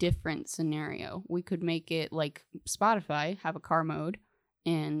a different scenario. We could make it like Spotify, have a car mode,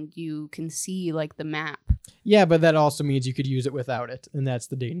 and you can see like the map. Yeah, but that also means you could use it without it, and that's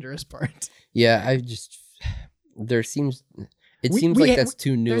the dangerous part. Yeah, it seems like that's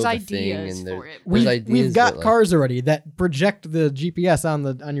too new there's of a ideas thing, and for it. We've got cars already that project the GPS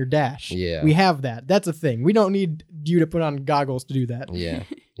on your dash. Yeah, we have that. That's a thing. We don't need you to put on goggles to do that. Yeah,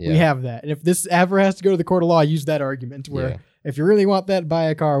 we have that. And if this ever has to go to the court of law, use that argument where if you really want that, buy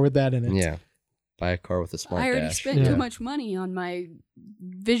a car with that in it. Yeah, buy a car with a smart dash. I already spent too much money on my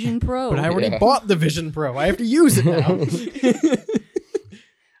Vision Pro. But I already bought the Vision Pro. I have to use it now.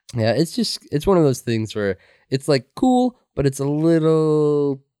 Yeah, it's one of those things where it's like cool, but it's a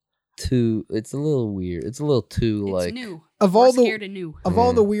little weird. It's a little too it's new. Of We're all scared of new. Of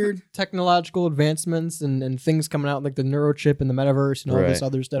all the weird technological advancements and things coming out like the neurochip and the metaverse and all this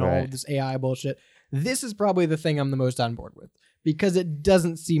other stuff, all this AI bullshit, this is probably the thing I'm the most on board with because it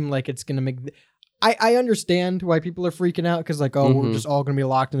doesn't seem like it's going to make... I understand why people are freaking out because like, we're just all going to be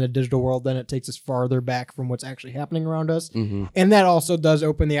locked in a digital world. Then it takes us farther back from what's actually happening around us. And that also does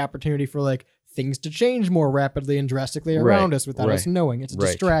open the opportunity for like things to change more rapidly and drastically around us without us knowing. It's a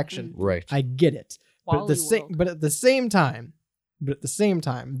distraction. Right. I get it. But at the same time,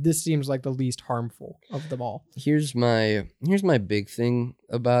 this seems like the least harmful of them all. Here's my big thing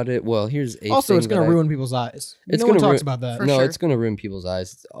about it. Well, here's a also thing it's going to ruin people's eyes. No one talks about that. It's going to ruin people's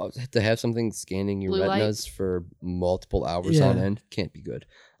eyes. To have something scanning your Blue retinas for multiple hours on end can't be good.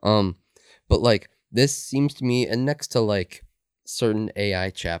 But like this seems to me, and next to like certain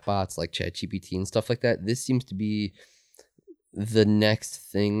AI chatbots like ChatGPT and stuff like that, this seems to be the next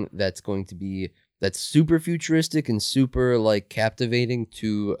thing that's super futuristic and super like captivating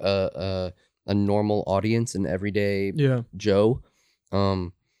to a normal audience and everyday Joe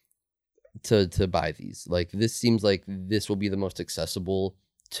to buy these. Like this seems like this will be the most accessible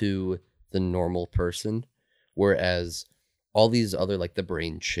to the normal person, whereas all these other like the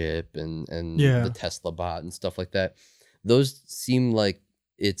brain chip and the Tesla bot and stuff like that, those seem like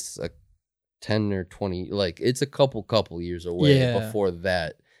it's a 10 or 20, like it's a couple years away before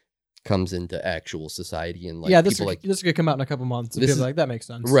that comes into actual society. And like this is gonna come out in a couple months and people are like, that makes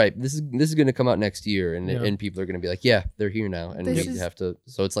sense, right? This is gonna come out next year, and people are gonna be like, they're here now, and you have to,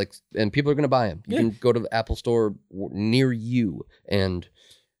 so it's like, and people are gonna buy them. You can go to the Apple store near you, and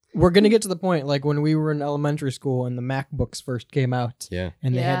we're gonna get to the point like when we were in elementary school and the MacBooks first came out,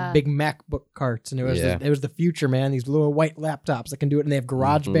 and they had big MacBook carts, and it was the future, man. These little white laptops that can do it, and they have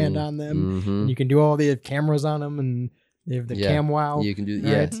GarageBand on them, and you can do all the cameras on them, and they have the CamWow. You can do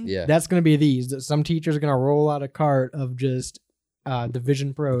That's gonna be these. Some teacher's gonna roll out a cart of just the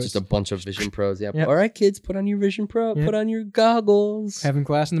Vision Pros, just a bunch of Vision Pros. Yep. All right, kids, put on your Vision Pro. Put on your goggles. Having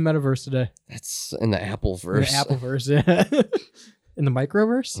class in the metaverse today. That's in the Appleverse. Yeah. In the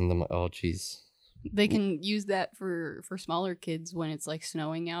microverse? Oh, jeez. They can use that for smaller kids when it's like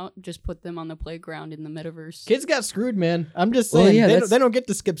snowing out. Just put them on the playground in the metaverse. Kids got screwed, man. I'm just saying, they don't get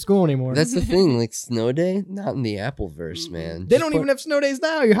to skip school anymore. That's the thing. Like snow day, not in the Appleverse, man. They don't even have snow days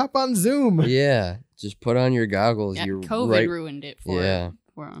now. You hop on Zoom. Yeah, just put on your goggles. Yeah, COVID ruined it for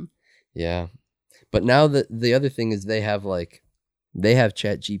them. Yeah, but now the other thing is they have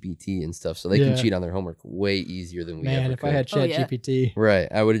ChatGPT and stuff, so they can cheat on their homework way easier than we ever could. Man, if I had ChatGPT. Right,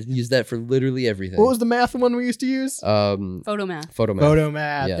 I would use that for literally everything. What was the math one we used to use? Photomath.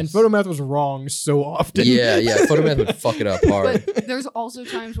 Yes. And Photomath was wrong so often. Yeah, Photomath would fuck it up hard. But there's also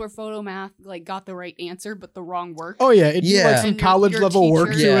times where Photomath like got the right answer but the wrong work. Oh yeah, it did like some college level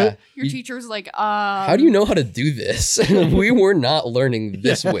work to it. Your teacher's like, how do you know how to do this? We were not learning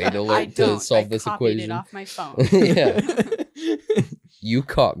this way to solve this equation. I copied it off my phone. Yeah. You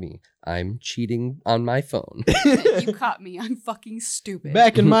caught me. I'm cheating on my phone. You caught me. I'm fucking stupid.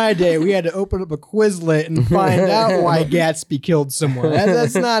 Back in my day, we had to open up a Quizlet and find out why Gatsby killed someone.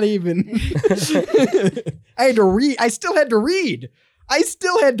 That's not even... I had to read. I still had to read.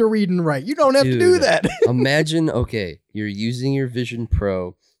 And write. You don't have to do that. Imagine, you're using your Vision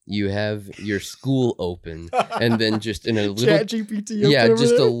Pro. You have your school open, and then just in a little ChatGPT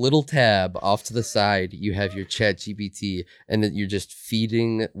just a little tab off to the side, you have your ChatGPT, and then you're just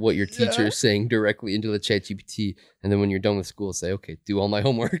feeding what your teacher is saying directly into the ChatGPT, and then when you're done with school, say, okay, do all my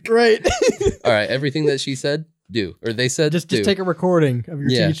homework. Right. All right, everything that she said, do, or they said, just take a recording of your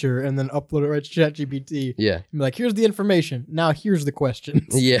teacher and then upload it right to ChatGPT. Yeah. And be like, here's the information. Now here's the questions.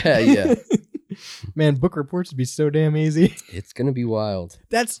 Yeah. Man, book reports would be so damn easy. It's gonna be wild.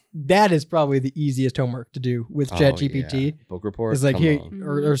 That is probably the easiest homework to do with ChatGPT. Yeah. Book reports. It's like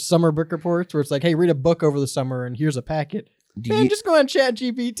or summer book reports where it's like, hey, read a book over the summer and here's a packet. Man, just go on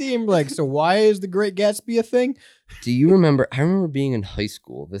ChatGPT and be like, so why is The Great Gatsby a thing? Do you remember? I remember being in high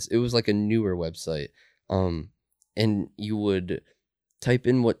school. It was like a newer website. And you would type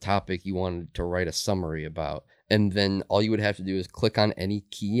in what topic you wanted to write a summary about, and then all you would have to do is click on any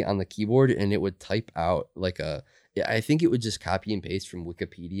key on the keyboard, and it would type out I think it would just copy and paste from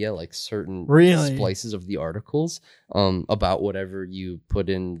Wikipedia, like certain splices of the articles about whatever you put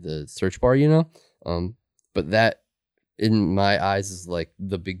in the search bar, But that, in my eyes, is like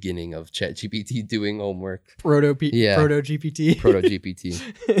the beginning of ChatGPT doing homework. Proto-GPT.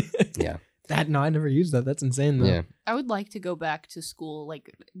 Proto-GPT. Yeah. I never used that. That's insane, though. Yeah. I would like to go back to school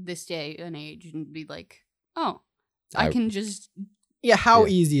like this day and age and be like, oh, I can just... Yeah, how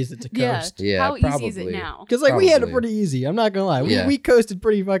easy is it to coast? Yeah, how easy is it now? Because we had it pretty easy. I'm not going to lie. We coasted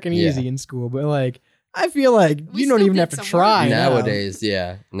pretty fucking easy in school. But I feel like you don't even have to try. Nowadays,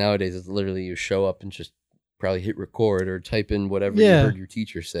 Nowadays, it's literally you show up and just probably hit record or type in whatever you heard your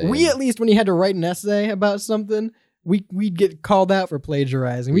teacher say. We, at least when you had to write an essay about something... We'd get called out for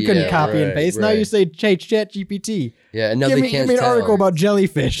plagiarizing. We couldn't copy and paste. Now you say, hey, ChatGPT. Yeah, and now give they me, can't give me an tell. article about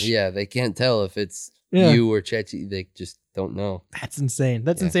jellyfish. Yeah, they can't tell if it's you or ChatGPT. They just don't know. That's insane.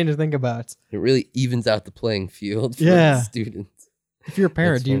 That's insane to think about. It really evens out the playing field for the students. If you're a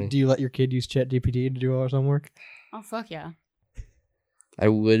parent, do you let your kid use ChatGPT to do all his homework? Oh, fuck yeah. I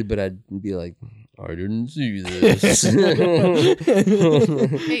would, but I'd be like, I didn't see this. Hey,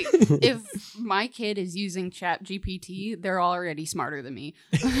 if my kid is using ChatGPT, they're already smarter than me.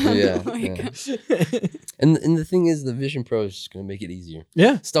 Yeah. And the thing is, the Vision Pro is just gonna make it easier.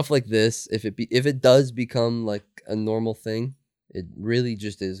 Yeah. Stuff like this, if it does become like a normal thing, it really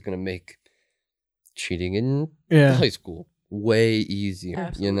just is gonna make cheating in high school way easier.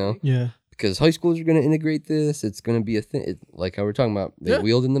 Absolutely. Yeah. Because high schools are going to integrate this. It's going to be a thing. Like how we're talking about. They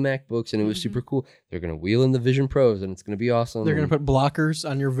wheeled in the MacBooks and it was super cool. They're going to wheel in the Vision Pros and it's going to be awesome. They're going to put blockers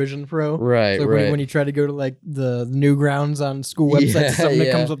on your Vision Pro. Right, so when you try to go to the Newgrounds on school websites,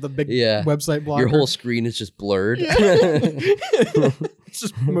 it comes up the big website blocker. Your whole screen is just blurred. It's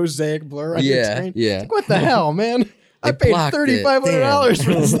just mosaic blur on your screen. Yeah. It's like, what the hell, man? I paid $3,500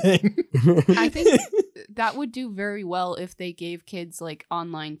 for this thing. I think that would do very well if they gave kids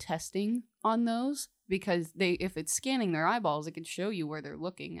online testing on those, because if it's scanning their eyeballs, it could show you where they're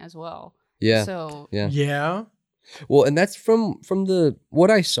looking as well. Yeah. So yeah. Well, and that's from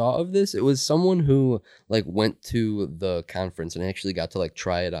what I saw of this. It was someone who went to the conference and actually got to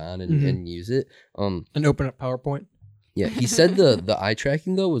try it on and use it. And open up PowerPoint. Yeah, he said the eye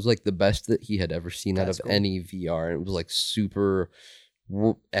tracking though was the best that he had ever seen out of any VR, and it was super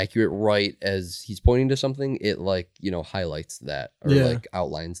accurate. Right as he's pointing to something, it highlights that or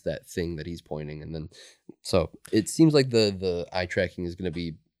outlines that thing that he's pointing, and then so it seems like the eye tracking is going to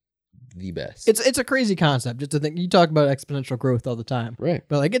be the best. It's a crazy concept just to think. You talk about exponential growth all the time, right?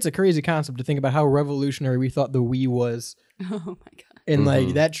 But it's a crazy concept to think about how revolutionary we thought the Wii was. Oh my god! And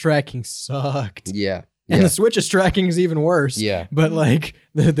that tracking sucked. Yeah. And the Switch's tracking is even worse. Yeah. But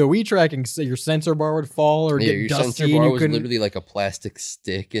the Wii tracking, your sensor bar would fall or get your dusty. Sensor bar was literally like a plastic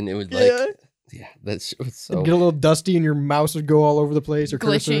stick, and it would that's so. It'd get a little dusty, and your mouse would go all over the place or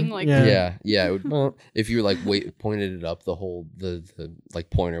glitching. Yeah. It would, if you pointed it up, the whole the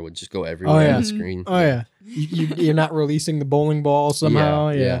pointer would just go everywhere on the screen. Oh yeah. You're not releasing the bowling ball somehow.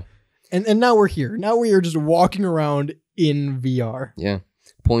 Yeah. And now we're here. Now we are just walking around in VR. Yeah.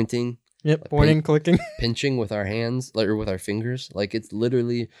 Pointing. Yep, pointing, clicking, pinching with our hands, or with our fingers. It's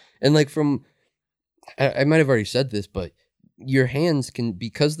literally, and from, I might have already said this, but your hands can,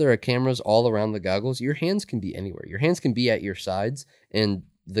 because there are cameras all around the goggles, your hands can be anywhere. Your hands can be at your sides, and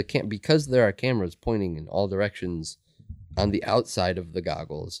because there are cameras pointing in all directions on the outside of the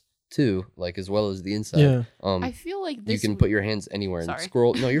goggles too, as well as the inside. Yeah. I feel like you can put your hands anywhere and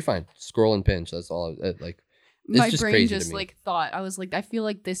scroll. No, you're fine. Scroll and pinch. That's all. My brain just thought, I was I feel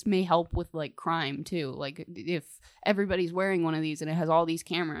like this may help with crime too. If everybody's wearing one of these and it has all these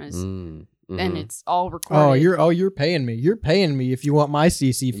cameras and it's all recorded. You're paying me. You're paying me if you want my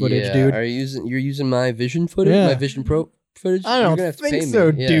CC footage, dude. You're using my Vision footage, my Vision Pro footage? I don't think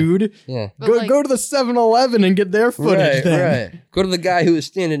so, dude. Yeah. Go to the 7-Eleven and get their footage then. Right. Go to the guy who was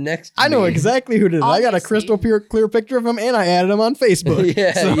standing next to me. I know exactly who did it. I got a crystal clear picture of him and I added him on Facebook.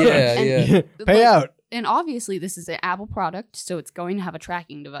 Yeah. Pay out. And obviously this is an Apple product, so it's going to have a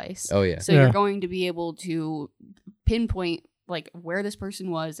tracking device. Oh yeah. So you're going to be able to pinpoint like where this person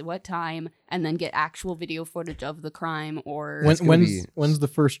was at what time, and then get actual video footage of the crime. Or when's the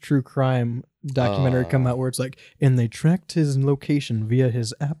first true crime documentary come out where it's like, and they tracked his location via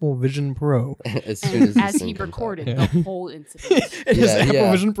his Apple Vision Pro as soon as he recorded the whole incident. and his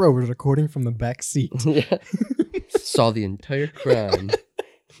Apple Vision Pro was recording from the back seat. Saw the entire crime.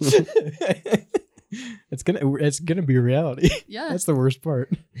 It's gonna be reality. Yeah, that's the worst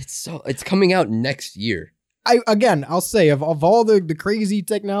part. It's coming out next year. I'll say of all the crazy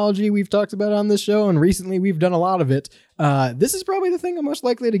technology we've talked about on this show, and recently we've done a lot of it, this is probably the thing I'm most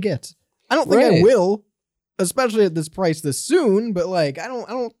likely to get. I don't think I will, especially at this price this soon, but like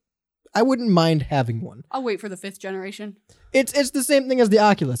I wouldn't mind having one. I'll wait for the 5th generation. It's the same thing as the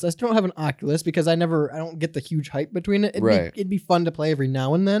Oculus. I still don't have an Oculus because I don't get the huge hype between it. It'd be fun to play every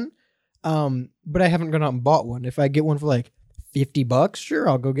now and then. But I haven't gone out and bought one. If I get one for like $50, sure,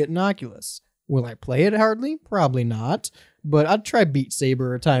 I'll go get an Oculus. Will I play it hardly? Probably not. But I'd try Beat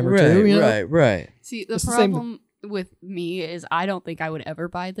Saber a time or two. You know? Right. See, the problem with me is I don't think I would ever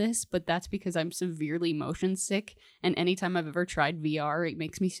buy this, but that's because I'm severely motion sick, and anytime I've ever tried VR, it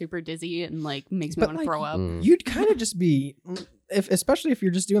makes me super dizzy and like makes me want to throw up. You'd kind of just be, especially if you're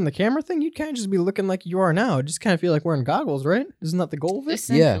just doing the camera thing, you'd kind of just be looking like you are now. Just kind of feel like wearing goggles, right? Isn't that the goal of it?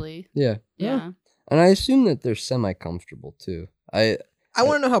 Essentially. Yeah. And I assume that they're semi-comfortable too. I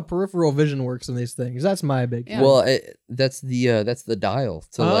want to know how peripheral vision works in these things. That's my big thing. Well, that's the dial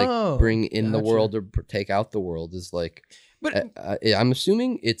to like bring in the world or take out the world is like. But I'm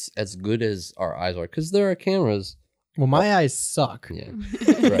assuming it's as good as our eyes are because there are cameras. Well, my eyes suck. Yeah,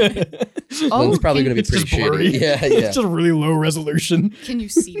 right. It's probably going to be pretty shitty. Yeah. It's just really low resolution. Can you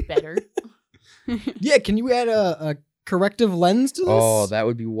see better? Yeah, can you add a corrective lens to this? Oh, that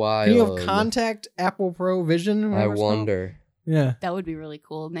would be wild. Can you have contact Apple Pro Vision? I wonder. Yeah, that would be really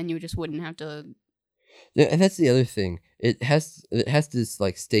cool. And then you just wouldn't have to. Yeah, and that's the other thing. It has to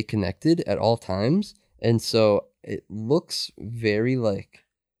like stay connected at all times, and so it looks very like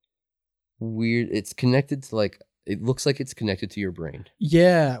weird. It's connected to like it looks like it's connected to your brain.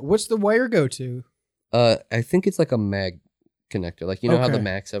 Yeah, what's the wire go to? I think it's like a mag connector. Like you know how the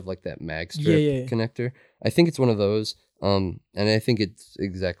Macs have like that mag strip connector. I think it's one of those. And I think it's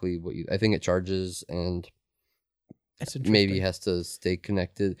exactly what I think it charges and. Maybe it has to stay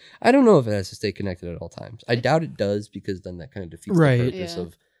connected. I don't know if it has to stay connected at all times. I doubt it does because then that kind of defeats the purpose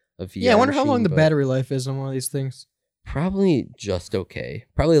of VR. Yeah, I wonder how long the battery life is on one of these things. Probably just okay.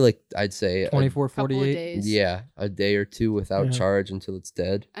 Probably like I'd say 24, 48. Yeah, a day or two without charge until it's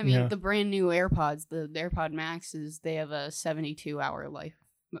dead. I mean, the brand new AirPods, the AirPod Maxes, they have a 72-hour life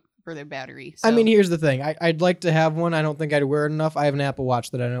for their battery. So. I mean, here's the thing. I'd like to have one. I don't think I'd wear it enough. I have an Apple Watch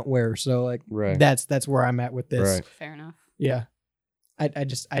that I don't wear, so like that's where I'm at with this. Right. Fair enough. Yeah,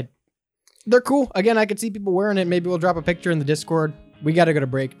 they're cool. Again, I could see people wearing it. Maybe we'll drop a picture in the Discord. We got to go to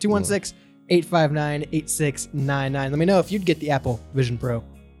break. 216-859-8699. Let me know if you'd get the Apple Vision Pro.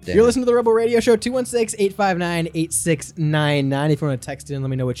 You're listening to the Rebel Radio Show. 216-859-8699. If you want to text in, let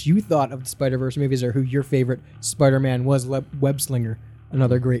me know what you thought of the Spider-Verse movies or who your favorite Spider-Man was. Web-Slinger.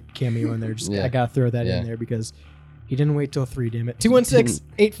 Another great cameo in there. I gotta throw that in there because he didn't wait till 3, damn it.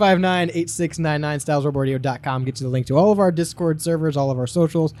 216-859-8699, stylesroboradio.com gets you the link to all of our Discord servers, all of our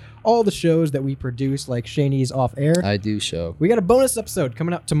socials, all the shows that we produce, like Shaney's Off Air. I do show. We got a bonus episode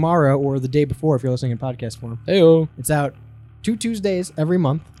coming out tomorrow or the day before if you're listening in podcast form. Heyo. It's out 2 Tuesdays every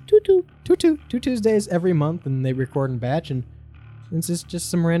month. 2 Tuesdays every month, and they record in batch, and it's just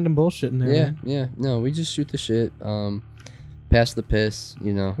some random bullshit in there. Yeah. No, we just shoot the shit. Pass the piss,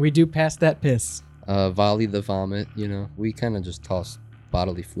 you know. We do pass that piss. Volley the vomit, you know. We kind of just toss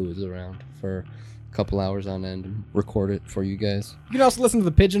bodily fluids around for a couple hours on end and record it for you guys. You can also listen to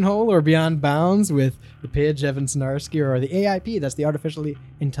the Pigeonhole or Beyond Bounds with the Pidge, Evan Snarski, or the AIP. That's the Artificially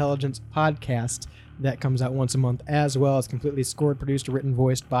Intelligence Podcast. That comes out once a month as well. It's completely scored, produced, written,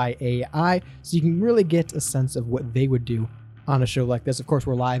 voiced by AI. So you can really get a sense of what they would do on a show like this. Of course,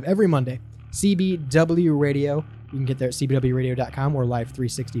 we're live every Monday. CBW Radio. You can get there at cbwradio.com or live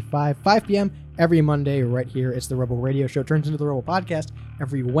 365, 5 p.m. every Monday right here. It's the Rebel Radio Show. Turns into the Rebel Podcast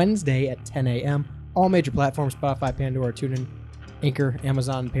every Wednesday at 10 a.m. All major platforms, Spotify, Pandora, TuneIn, Anchor,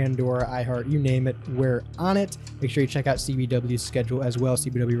 Amazon, Pandora, iHeart, you name it, we're on it. Make sure you check out CBW's schedule as well,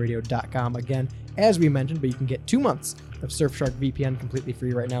 cbwradio.com. Again, as we mentioned, but you can get 2 months of Surfshark VPN completely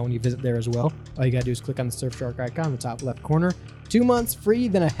free right now when you visit there as well. All you got to do is click on the Surfshark icon in the top left corner. 2 months free,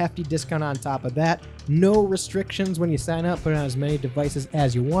 then a hefty discount on top of that. No restrictions when you sign up. Put it on as many devices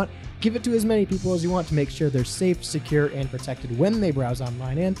as you want. Give it to as many people as you want to make sure they're safe, secure, and protected when they browse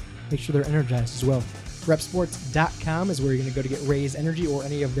online, and make sure they're energized as well. Repsports.com is where you're going to go to get Raise Energy or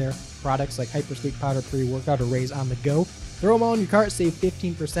any of their products like Hypersleep Powder Pre-Workout or Raise On The Go. Throw them all in your cart, save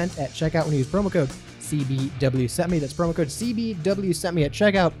 15% at checkout when you use promo code CBWSentMe. That's promo code CBWSentMe at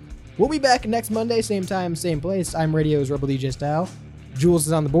checkout. We'll be back next Monday, same time, same place. I'm Radio's Rebel DJ Style. Jules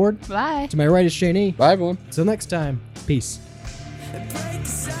is on the board. Bye. To my right is Shane E. Bye, everyone. Till next time, peace.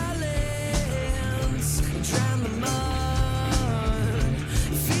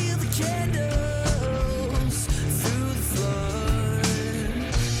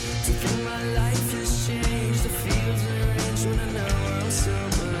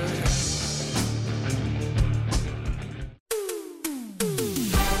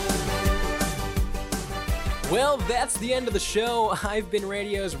 Well, that's the end of the show. I've been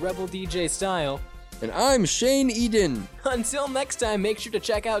Radio's Rebel DJ Style. And I'm Shane Eden. Until next time, make sure to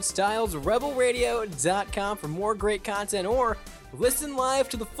check out stylesrebelradio.com for more great content or listen live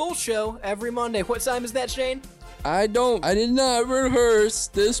to the full show every Monday. What time is that, Shane? I did not rehearse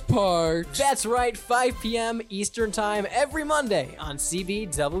this part. That's right, 5 p.m. Eastern Time every Monday on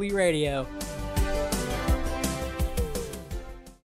CBW Radio.